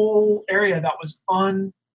was a whole area that was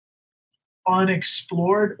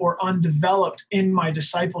unexplored or undeveloped in my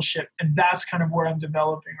discipleship. And that's kind of where I'm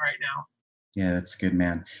developing right now. Yeah, that's good,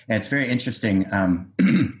 man. And it's very interesting.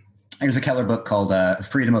 There's a Keller book called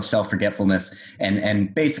Freedom of Self-Forgetfulness.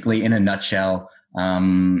 And basically in a nutshell,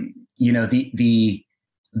 the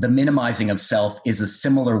the minimizing of self is a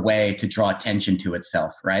similar way to draw attention to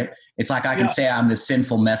itself, right? It's like I can say I'm this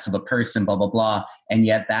sinful mess of a person, blah, blah, blah. And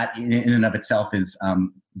yet that in and of itself is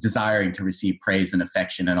desiring to receive praise and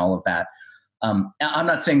affection and all of that. I'm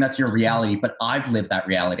not saying that's your reality, but I've lived that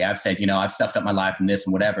reality. I've said, I've stuffed up my life and this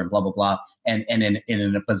and whatever and blah, blah, blah. And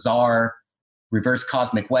in a bizarre, reverse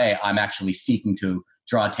cosmic way, I'm actually seeking to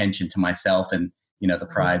draw attention to myself and, the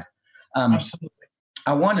pride. Absolutely.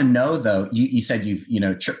 I want to know, though, you said you've,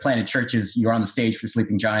 planted churches, you're on the stage for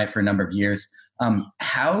Sleeping Giant for a number of years.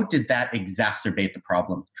 How did that exacerbate the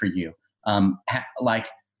problem for you? I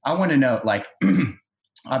want to know,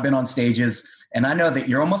 I've been on stages and I know that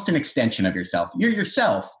you're almost an extension of yourself. You're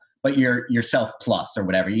yourself, but you're yourself plus or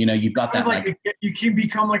whatever, you've got that. You can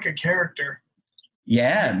become like a character.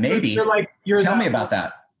 Yeah, maybe. Tell me about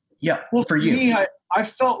that. Yeah. Well, for you. Me, I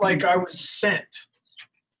felt like I was sent.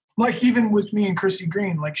 Like even with me and Chrissy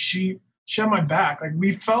Green, like she had my back. Like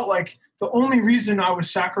we felt like the only reason I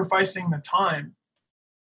was sacrificing the time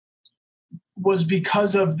was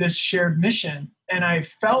because of this shared mission. And I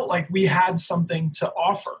felt like we had something to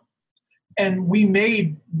offer. And we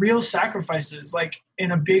made real sacrifices, like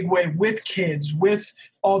in a big way with kids, with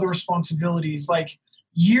all the responsibilities, like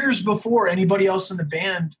years before anybody else in the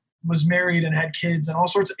band was married and had kids and all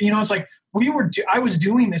sorts of, it's like I was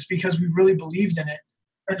doing this because we really believed in it.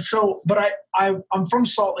 And so, but I'm from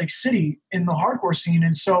Salt Lake City in the hardcore scene.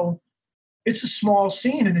 And so it's a small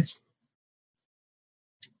scene and it's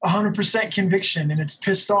 100% conviction and it's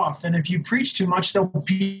pissed off. And if you preach too much, they'll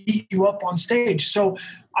beat you up on stage. So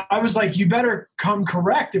I was like, you better come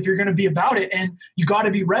correct if you're going to be about it. And you got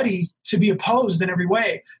to be ready to be opposed in every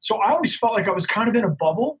way. So I always felt like I was kind of in a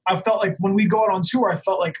bubble. I felt like when we go out on tour, I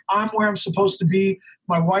felt like I'm where I'm supposed to be.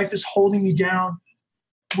 My wife is holding me down.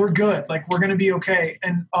 We're good. Like we're going to be okay.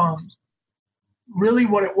 And really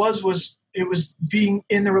what it was being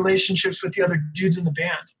in the relationships with the other dudes in the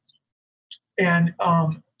band. And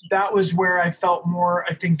that was where I felt more,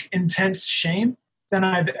 I think, intense shame than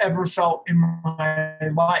I've ever felt in my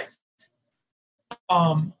life.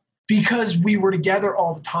 Because we were together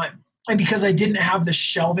all the time. And because I didn't have the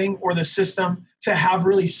shelving or the system to have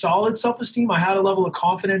really solid self-esteem, I had a level of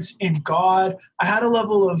confidence in God. I had a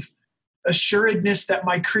level of assuredness that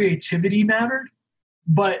my creativity mattered,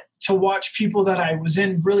 but to watch people that I was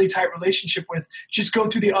in really tight relationship with just go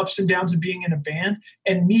through the ups and downs of being in a band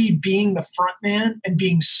and me being the front man and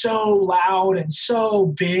being so loud and so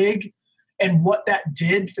big and what that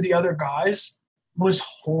did for the other guys was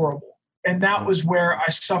horrible. And that was where I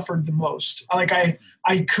suffered the most. Like it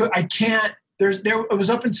was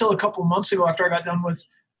up until a couple of months ago after I got done with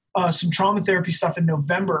some trauma therapy stuff in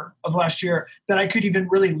November of last year that I could even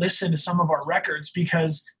really listen to some of our records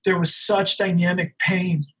because there was such dynamic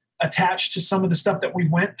pain attached to some of the stuff that we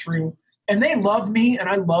went through. And they love me and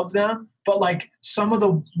I love them. But like some of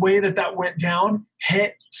the way that went down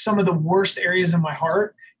hit some of the worst areas in my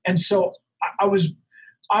heart. And so I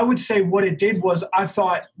would say what it did was I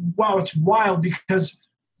thought, wow, it's wild because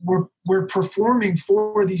we're performing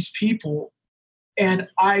for these people. And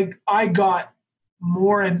I got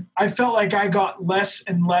more and I felt like I got less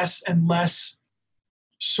and less and less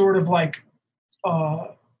sort of like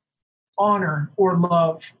honor or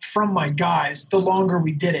love from my guys the longer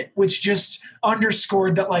we did it, which just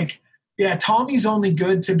underscored that like, yeah, Tommy's only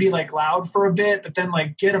good to be like loud for a bit, but then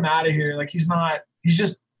like get him out of here. Like he's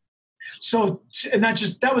just so, and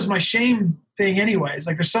that was my shame thing anyways.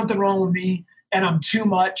 Like there's something wrong with me and I'm too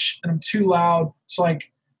much and I'm too loud. So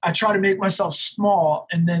like I try to make myself small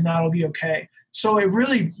and then that'll be okay. So it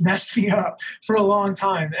really messed me up for a long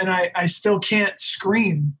time. And I still can't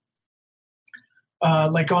scream.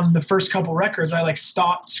 Like on the first couple records, I like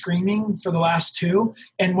stopped screaming for the last two.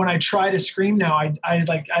 And when I try to scream now, I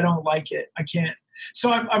don't like it. I can't.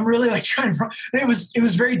 So I'm really like trying to, it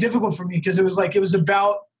was very difficult for me because it was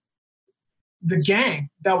about the gang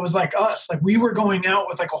that was like us. Like we were going out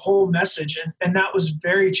with like a whole message and that was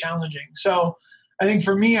very challenging. So I think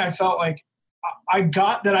for me, I felt like I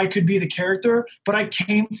got that I could be the character, but I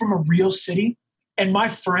came from a real city and my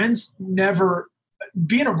friends never,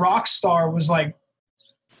 being a rock star was like,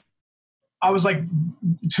 I was like,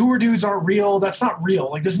 tour dudes aren't real. That's not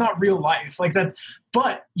real. Like, that's not real life like that.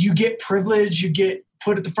 But you get privilege, you get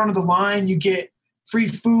put at the front of the line, you get free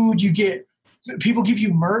food, people give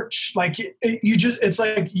you merch. Like it's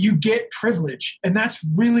like you get privilege. And that's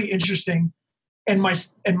really interesting. In my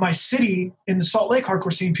city, in the Salt Lake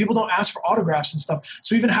hardcore scene, people don't ask for autographs and stuff.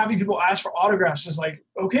 So even having people ask for autographs is like,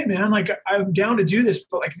 okay, man, like I'm down to do this,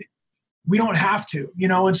 but like we don't have to,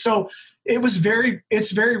 And so it's very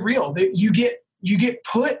real that you get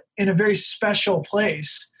put in a very special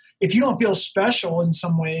place if you don't feel special in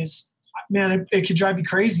some ways, man, it could drive you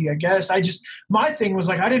crazy, I guess. My thing was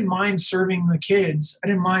like, I didn't mind serving the kids. I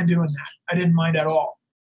didn't mind doing that. I didn't mind at all.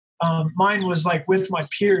 Mine was like with my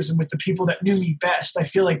peers and with the people that knew me best. I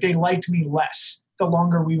feel like they liked me less the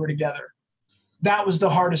longer we were together. That was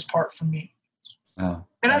the hardest part for me. Oh,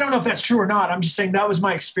 and I don't know if that's true or not. I'm just saying that was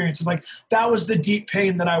my experience of like, that was the deep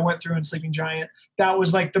pain that I went through in Sleeping Giant. That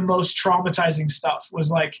was like the most traumatizing stuff,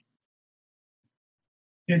 was like,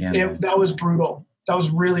 that was brutal. That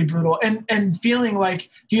was really brutal. And feeling like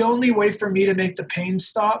the only way for me to make the pain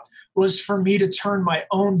stop was for me to turn my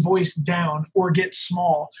own voice down or get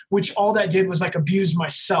small, which all that did was like abuse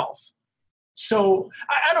myself. So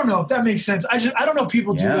I don't know if that makes sense. I don't know if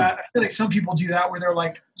people do that. I feel like some people do that where they're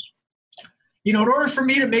like, in order for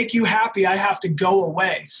me to make you happy, I have to go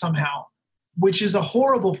away somehow, which is a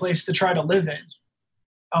horrible place to try to live in.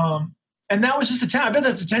 And that was just I bet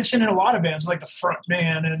that's a tension in a lot of bands, like the front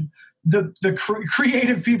man and the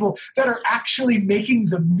creative people that are actually making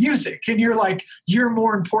the music. And you're like, you're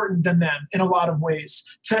more important than them in a lot of ways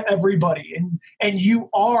to everybody. And you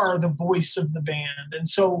are the voice of the band. And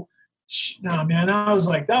so, no, man,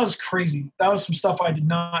 that was crazy. That was some stuff I did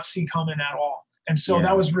not see coming at all. And so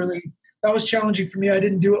that was challenging for me. I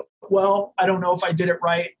didn't do it well. I don't know if I did it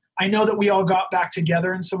right. I know that we all got back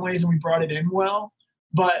together in some ways and we brought it in well,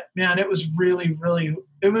 but man, it was really, really,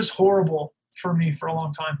 it was horrible for me for a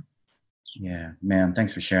long time. Yeah, man.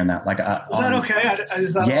 Thanks for sharing that. Like, is that okay?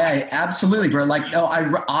 Okay? Absolutely, bro. Like, no,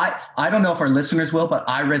 I don't know if our listeners will, but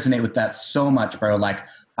I resonate with that so much, bro. Like,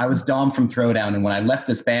 I was Dom from Throwdown, and when I left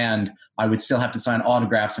this band, I would still have to sign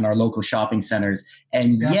autographs in our local shopping centers,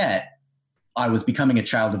 and yet I was becoming a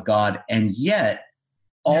child of God, and yet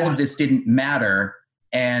all of this didn't matter.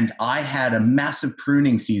 And I had a massive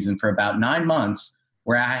pruning season for about 9 months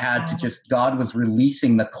where I had to God was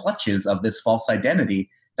releasing the clutches of this false identity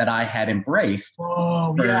that I had embraced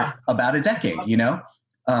for about a decade,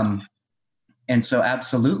 and so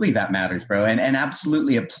absolutely that matters, bro. And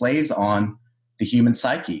absolutely it plays on the human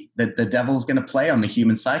psyche. That the devil's going to play on the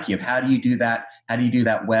human psyche of how do you do that? How do you do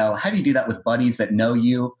that well? How do you do that with buddies that know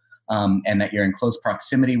you and that you're in close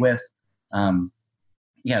proximity with?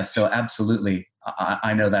 So absolutely.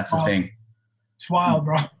 I know that's a thing. It's wild,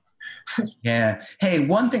 bro. Yeah. Hey,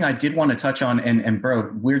 one thing I did want to touch on, and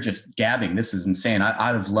bro, we're just gabbing. This is insane.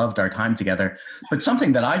 I've loved our time together. But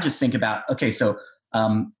something that I just think about, okay, so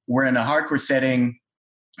we're in a hardcore setting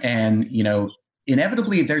and,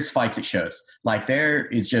 inevitably there's fights at shows. Like there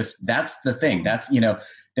is that's the thing. That's,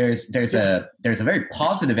 there's a very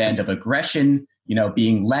positive end of aggression,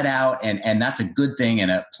 being let out, and that's a good thing in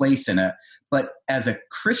a place but as a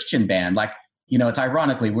Christian band, like, it's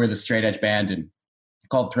ironically, we're the straight edge band and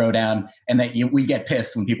called Throwdown, and that we get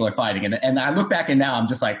pissed when people are fighting. And I look back and now I'm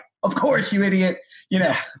just like, of course, you idiot,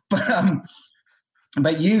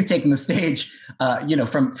 but you taking the stage,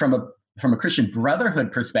 from a Christian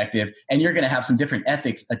brotherhood perspective, and you're going to have some different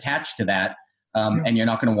ethics attached to that. And you're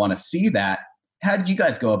not going to want to see that. How did you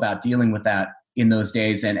guys go about dealing with that in those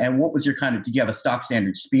days? And what was your did you have a stock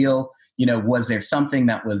standard spiel? Was there something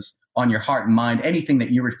that was on your heart and mind, anything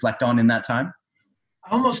that you reflect on in that time?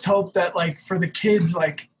 I almost hope that, like, for the kids,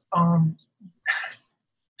 like,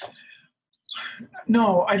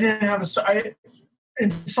 no, I didn't have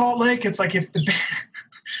in Salt Lake, it's like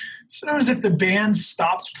sometimes if the band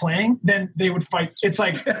stopped playing, then they would fight. It's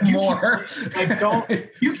like,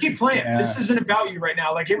 you keep playing. Yeah. This isn't about you right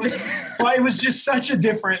now. Like it was just such a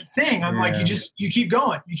different thing. I'm like, you keep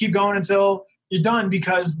going. You keep going until you're done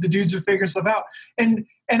because the dudes are figuring stuff out. And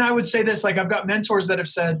I would say this, like, I've got mentors that have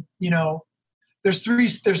said, there's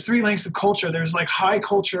three lengths of culture. There's like high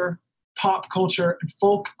culture, pop culture, and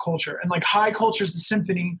folk culture. And like high culture is the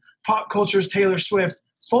symphony, pop culture is Taylor Swift,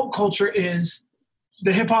 folk culture is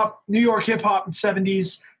the hip hop, New York hip hop in the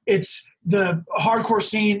 70s. It's the hardcore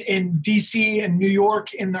scene in DC and New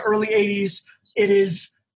York in the early 80s. It is,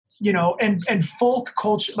 and folk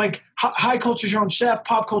culture, like high culture is your own chef,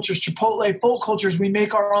 pop culture is Chipotle, folk culture is we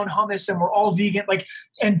make our own hummus and we're all vegan. Like,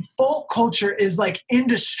 and folk culture is like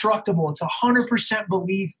indestructible. It's 100%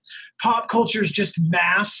 belief. Pop culture is just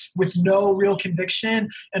mass with no real conviction.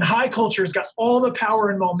 And high culture has got all the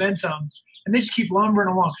power and momentum. And they just keep lumbering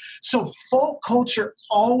along. So folk culture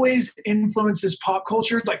always influences pop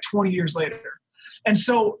culture like 20 years later. And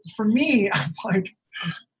so for me, I'm like,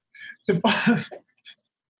 the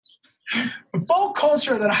folk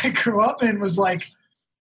culture that I grew up in was like,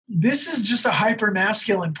 this is just a hyper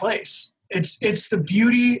masculine place. It's the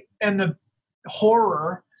beauty and the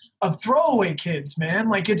horror of throwaway kids, man.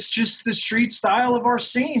 Like it's just the street style of our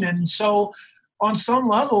scene. And so on some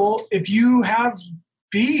level, if you have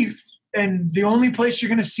beef, and the only place you're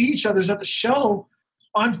going to see each other is at the show.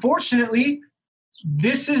 Unfortunately,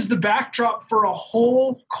 this is the backdrop for a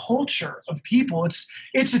whole culture of people. It's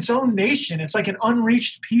its own nation. It's like an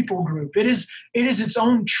unreached people group. It is its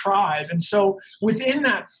own tribe. And so within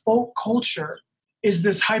that folk culture is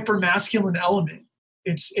this hyper masculine element.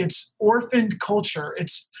 It's orphaned culture.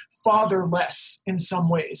 It's fatherless in some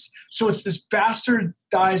ways. So it's this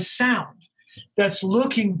bastardized sound that's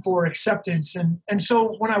looking for acceptance. And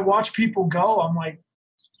so when I watch people go, I'm like,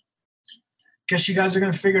 guess you guys are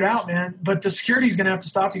going to figure it out, man. But the security is going to have to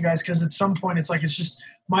stop you guys, because at some point it's like, it's just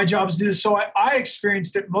my job is to do this. So I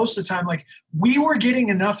experienced it most of the time. Like, we were getting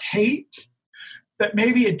enough hate that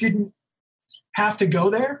maybe it didn't have to go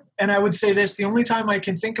there. And I would say this, the only time I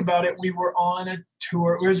can think about it, we were on a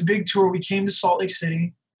tour. It was a big tour. We came to Salt Lake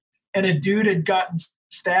City, and a dude had gotten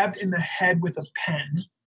stabbed in the head with a pen,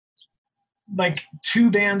 like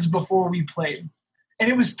 2 bands before we played. And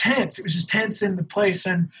it was tense. It was just tense in the place.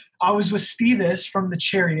 And I was with Stevis from the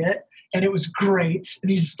Chariot, and it was great. And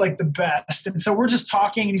he's like the best. And so we're just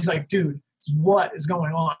talking, and he's like, dude, what is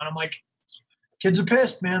going on? And I'm like, kids are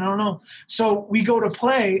pissed, man. I don't know. So we go to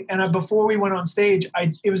play, and before we went on stage,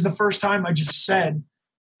 it was the first time I just said,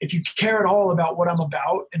 if you care at all about what I'm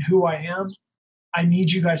about and who I am, I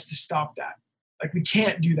need you guys to stop that. Like, we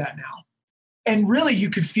can't do that now. And really, you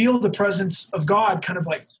could feel the presence of God kind of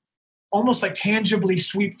like almost like tangibly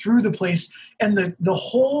sweep through the place, and the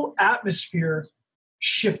whole atmosphere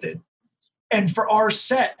shifted. And for our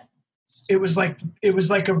set, it was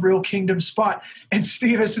like a real kingdom spot. And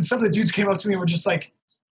Stevis and some of the dudes came up to me and were just like,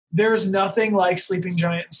 there's nothing like Sleeping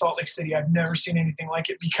Giant in Salt Lake City. I've never seen anything like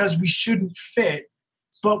it, because we shouldn't fit,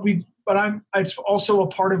 but it's also a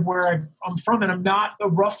part of where I'm from, and I'm not a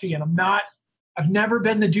ruffian. I've never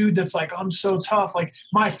been the dude that's like, I'm so tough. Like,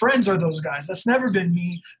 my friends are those guys. That's never been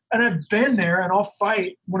me. And I've been there, and I'll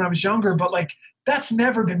fight when I was younger, but like, that's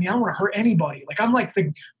never been me. I don't want to hurt anybody. Like, I'm like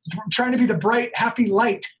trying to be the bright, happy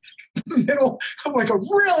light in the middle of like a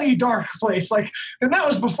really dark place. Like, and that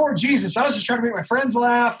was before Jesus. I was just trying to make my friends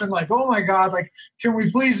laugh and like, oh my God, like, can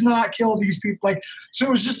we please not kill these people? Like, so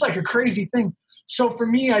it was just like a crazy thing. So for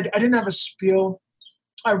me, I didn't have a spiel.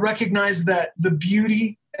 I recognized that the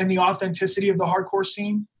beauty and the authenticity of the hardcore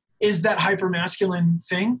scene is that hypermasculine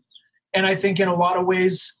thing. And I think in a lot of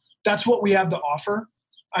ways, that's what we have to offer.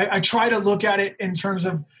 I try to look at it in terms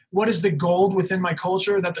of what is the gold within my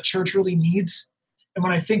culture that the church really needs. And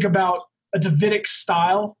when I think about a Davidic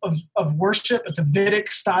style of worship, a Davidic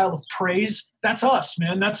style of praise, that's us,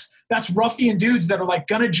 man. That's ruffian dudes that are like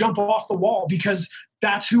gonna jump off the wall, because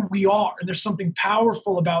that's who we are. And there's something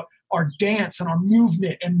powerful about our dance and our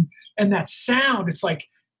movement and that sound. It's like,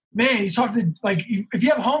 man, you talk to, like, if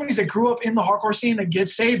you have homies that grew up in the hardcore scene that get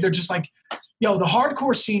saved, they're just like, yo, the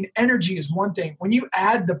hardcore scene energy is one thing. When you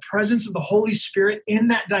add the presence of the Holy Spirit in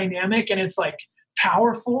that dynamic, and it's like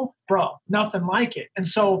powerful, bro, nothing like it. And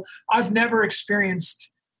so I've never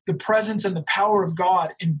experienced the presence and the power of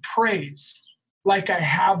God in praise like I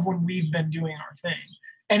have when we've been doing our thing.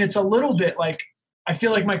 And it's a little bit like, I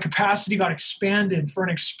feel like my capacity got expanded for an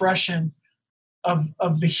expression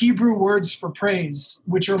of the Hebrew words for praise,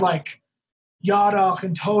 which are like Yadach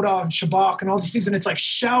and Todach and Shabach and all these things. And it's like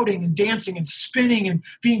shouting and dancing and spinning and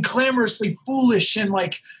being clamorously foolish and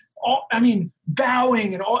like,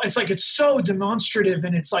 bowing and all. It's like, it's so demonstrative,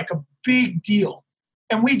 and it's like a big deal.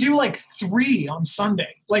 And we do like 3 on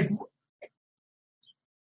Sunday. Like,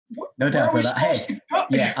 no doubt, brother. Hey,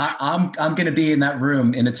 yeah, I'm going to be in that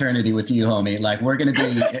room in eternity with you, homie. Like, we're going to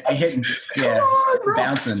be hitting, yeah, on,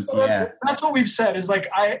 bouncing. So that's what we've said. Is like,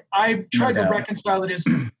 I tried to reconcile it as,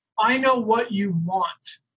 I know what you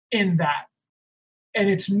want in that, and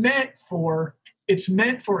it's meant for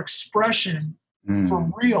expression,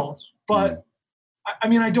 for real. But I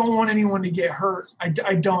mean, I don't want anyone to get hurt. I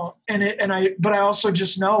don't, but I also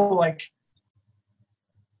just know, like,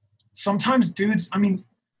 sometimes dudes,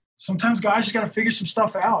 sometimes guys just got to figure some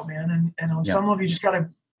stuff out, man. And on some of you just got to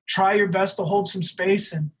try your best to hold some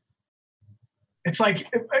space. And it's like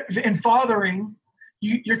in fathering,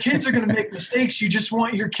 your kids are going to make mistakes. You just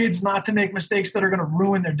want your kids not to make mistakes that are going to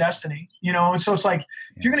ruin their destiny, you know? And so it's like,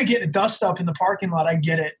 if you're going to get a dust up in the parking lot, I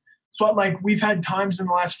get it. But like, we've had times in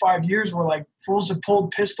the last 5 years where like fools have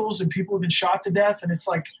pulled pistols and people have been shot to death. And it's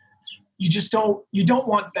like, you don't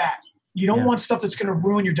want that. You don't want stuff that's going to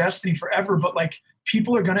ruin your destiny forever. But like,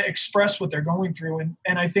 people are going to express what they're going through.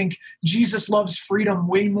 And I think Jesus loves freedom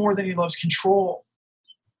way more than he loves control.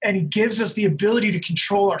 And he gives us the ability to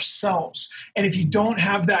control ourselves. And if you don't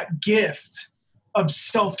have that gift of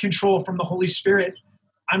self-control from the Holy Spirit,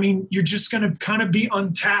 you're just going to kind of be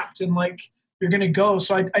untapped, and like, you're going to go.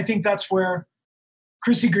 So I think that's where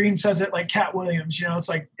Chrissy Green says it like Cat Williams, it's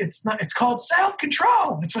like, it's called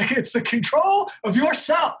self-control. It's like, it's the control of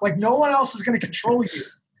yourself. Like no one else is going to control you,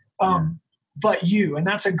 but you, and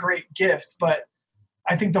that's a great gift. But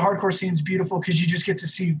I think the hardcore scene is beautiful because you just get to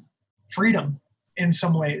see freedom in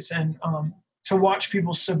some ways, and to watch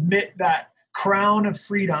people submit that crown of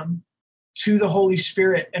freedom to the Holy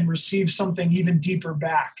Spirit and receive something even deeper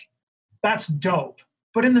back. That's dope.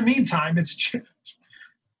 But in the meantime,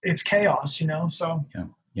 it's chaos, so.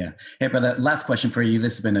 Yeah. Hey, brother, last question for you.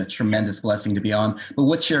 This has been a tremendous blessing to be on, but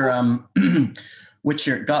what's your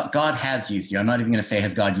God has used you. I'm not even going to say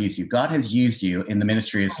has God used you. God has used you in the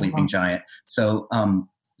ministry of Sleeping Giant. So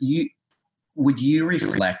would you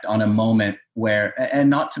reflect on a moment where, and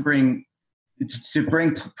not to bring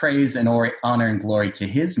praise and honor and glory to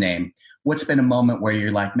his name, what's been a moment where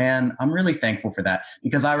you're like, man, I'm really thankful for that?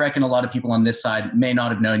 Because I reckon a lot of people on this side may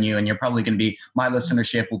not have known you, and you're probably going to be, my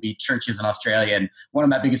listenership will be churches in Australia. And one of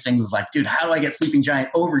my biggest things is like, dude, how do I get Sleeping Giant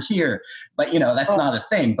over here? But that's not a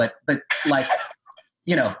thing, but like,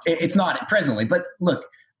 it's not presently, but look,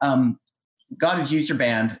 God has used your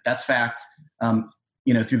band. That's fact.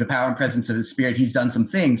 Through the power and presence of his Spirit, he's done some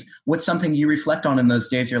things. What's something you reflect on in those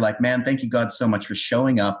days? You're like, man, thank you, God, so much for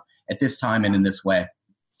showing up at this time and in this way.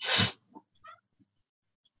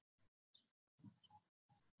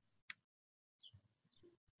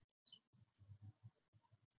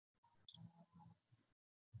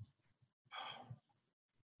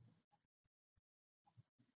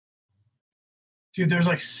 Dude, there's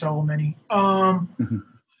like so many.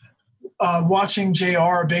 Watching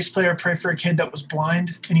JR, a bass player, pray for a kid that was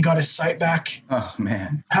blind and he got his sight back. Oh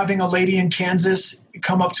man. Having a lady in Kansas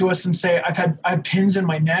come up to us and say, I have pins in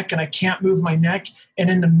my neck and I can't move my neck.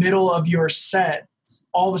 And in the middle of your set,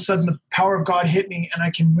 all of a sudden the power of God hit me and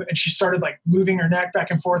and she started like moving her neck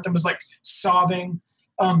back and forth and was like sobbing.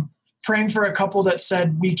 Praying for a couple that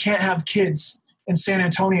said, we can't have kids in San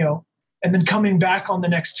Antonio. And then coming back on the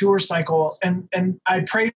next tour cycle, and I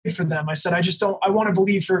prayed for them. I said, I want to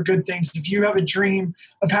believe for good things. If you have a dream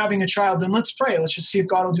of having a child, then let's pray. Let's just see if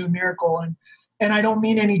God will do a miracle. And I don't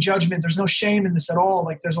mean any judgment. There's no shame in this at all.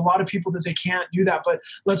 Like there's a lot of people that they can't do that, but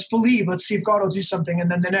let's believe. Let's see if God will do something.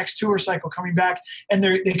 And then the next tour cycle coming back, and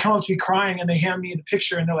they come up to me crying, and they hand me the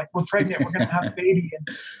picture, and they're like, "We're pregnant. We're going to have a baby." And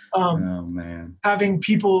oh man, having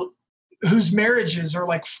people whose marriages are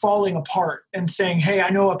like falling apart and saying, "Hey,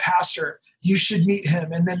 I know a pastor, you should meet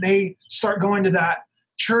him." And then they start going to that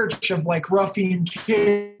church of like ruffian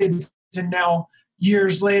kids. And now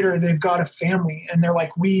years later, they've got a family and they're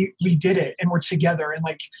like, we did it and we're together. And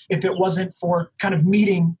like, if it wasn't for kind of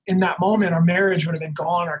meeting in that moment, our marriage would have been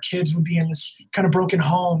gone. Our kids would be in this kind of broken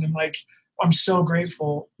home. And like, I'm so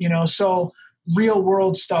grateful, so real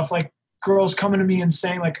world stuff, like girls coming to me and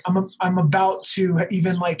saying like, I'm about to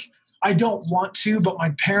even like, I don't want to, but my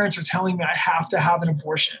parents are telling me I have to have an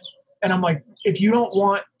abortion. And I'm like, if you don't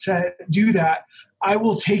want to do that, I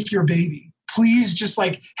will take your baby. Please just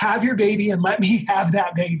like have your baby and let me have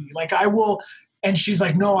that baby. Like I will. And she's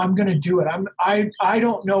like, no, I'm going to do it. I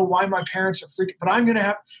don't know why my parents are freaking, but I'm going to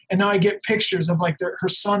have, and now I get pictures of like her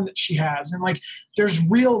son that she has. And like, there's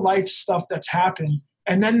real life stuff that's happened.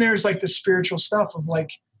 And then there's like the spiritual stuff of like,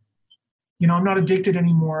 I'm not addicted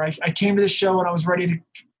anymore. I came to the show and I was ready to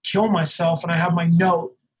kill myself, and I have my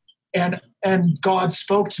note, and God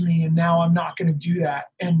spoke to me, and now I'm not going to do that.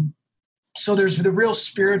 And so there's the real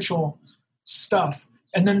spiritual stuff.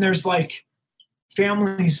 And then there's like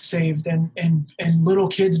families saved and little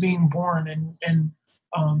kids being born and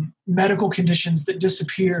medical conditions that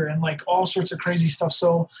disappear and like all sorts of crazy stuff.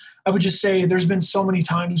 So I would just say there's been so many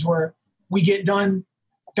times where we get done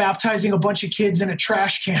baptizing a bunch of kids in a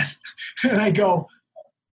trash can and I go,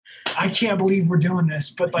 I can't believe we're doing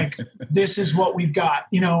this, but like, this is what we've got.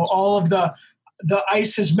 All of the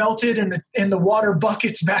ice has melted and the water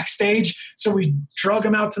buckets backstage. So we drug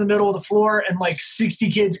them out to the middle of the floor, and like 60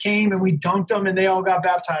 kids came and we dunked them and they all got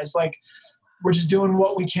baptized. Like we're just doing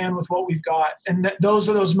what we can with what we've got. And those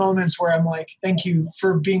are those moments where I'm like, thank you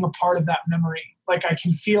for being a part of that memory. Like I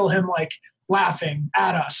can feel him like laughing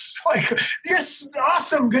at us. Like, yes,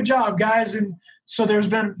 awesome. Good job, guys. And so there's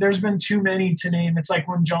been too many to name. It's like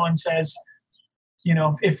when John says,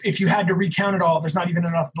 if you had to recount it all, there's not even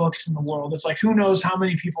enough books in the world. It's like, who knows how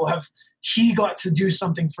many people he got to do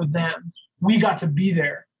something for them. We got to be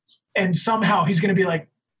there. And somehow he's going to be like,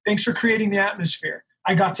 thanks for creating the atmosphere.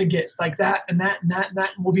 I got to get like that and that and that and that.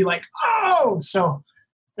 And we'll be like, oh, so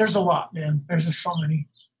there's a lot, man. There's just so many.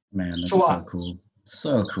 Man, that's so cool.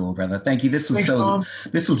 So cool, brother. Thank you. This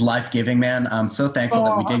was life-giving, man. I'm so thankful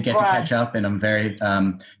that we did get to catch up, and I'm very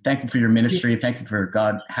thankful for your ministry. Thankful for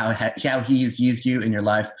God, how he has used you in your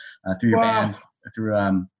life through your band.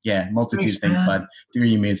 multitude Thanks, of things, man. bud, through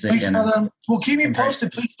your music. Thanks, and brother. Well, keep me and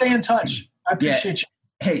posted. Please stay in touch. I appreciate you.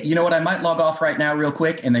 Hey, you know what? I might log off right now real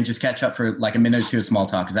quick and then just catch up for like a minute or two of small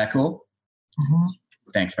talk. Is that cool? Mm-hmm.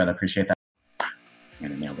 Thanks, brother. Appreciate that. I'm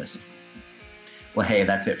going to nail this. Well, hey,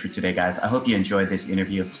 that's it for today, guys. I hope you enjoyed this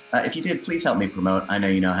interview. If you did, please help me promote. I know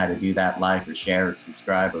you know how to do that, like or share or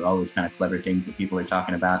subscribe or all those kind of clever things that people are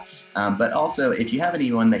talking about. But also, if you have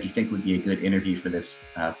anyone that you think would be a good interview for this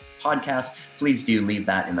podcast, please do leave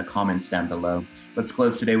that in the comments down below. Let's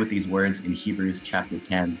close today with these words in Hebrews chapter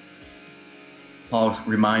 10. Paul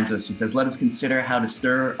reminds us, he says, let us consider how to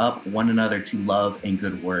stir up one another to love and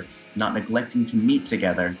good works, not neglecting to meet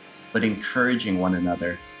together, but encouraging one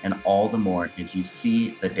another, and all the more as you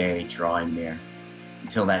see the day drawing near.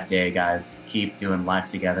 Until that day, guys, keep doing life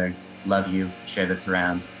together. Love you. Share this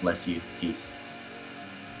around. Bless you. Peace.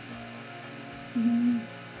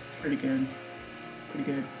 It's pretty good.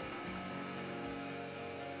 Pretty good.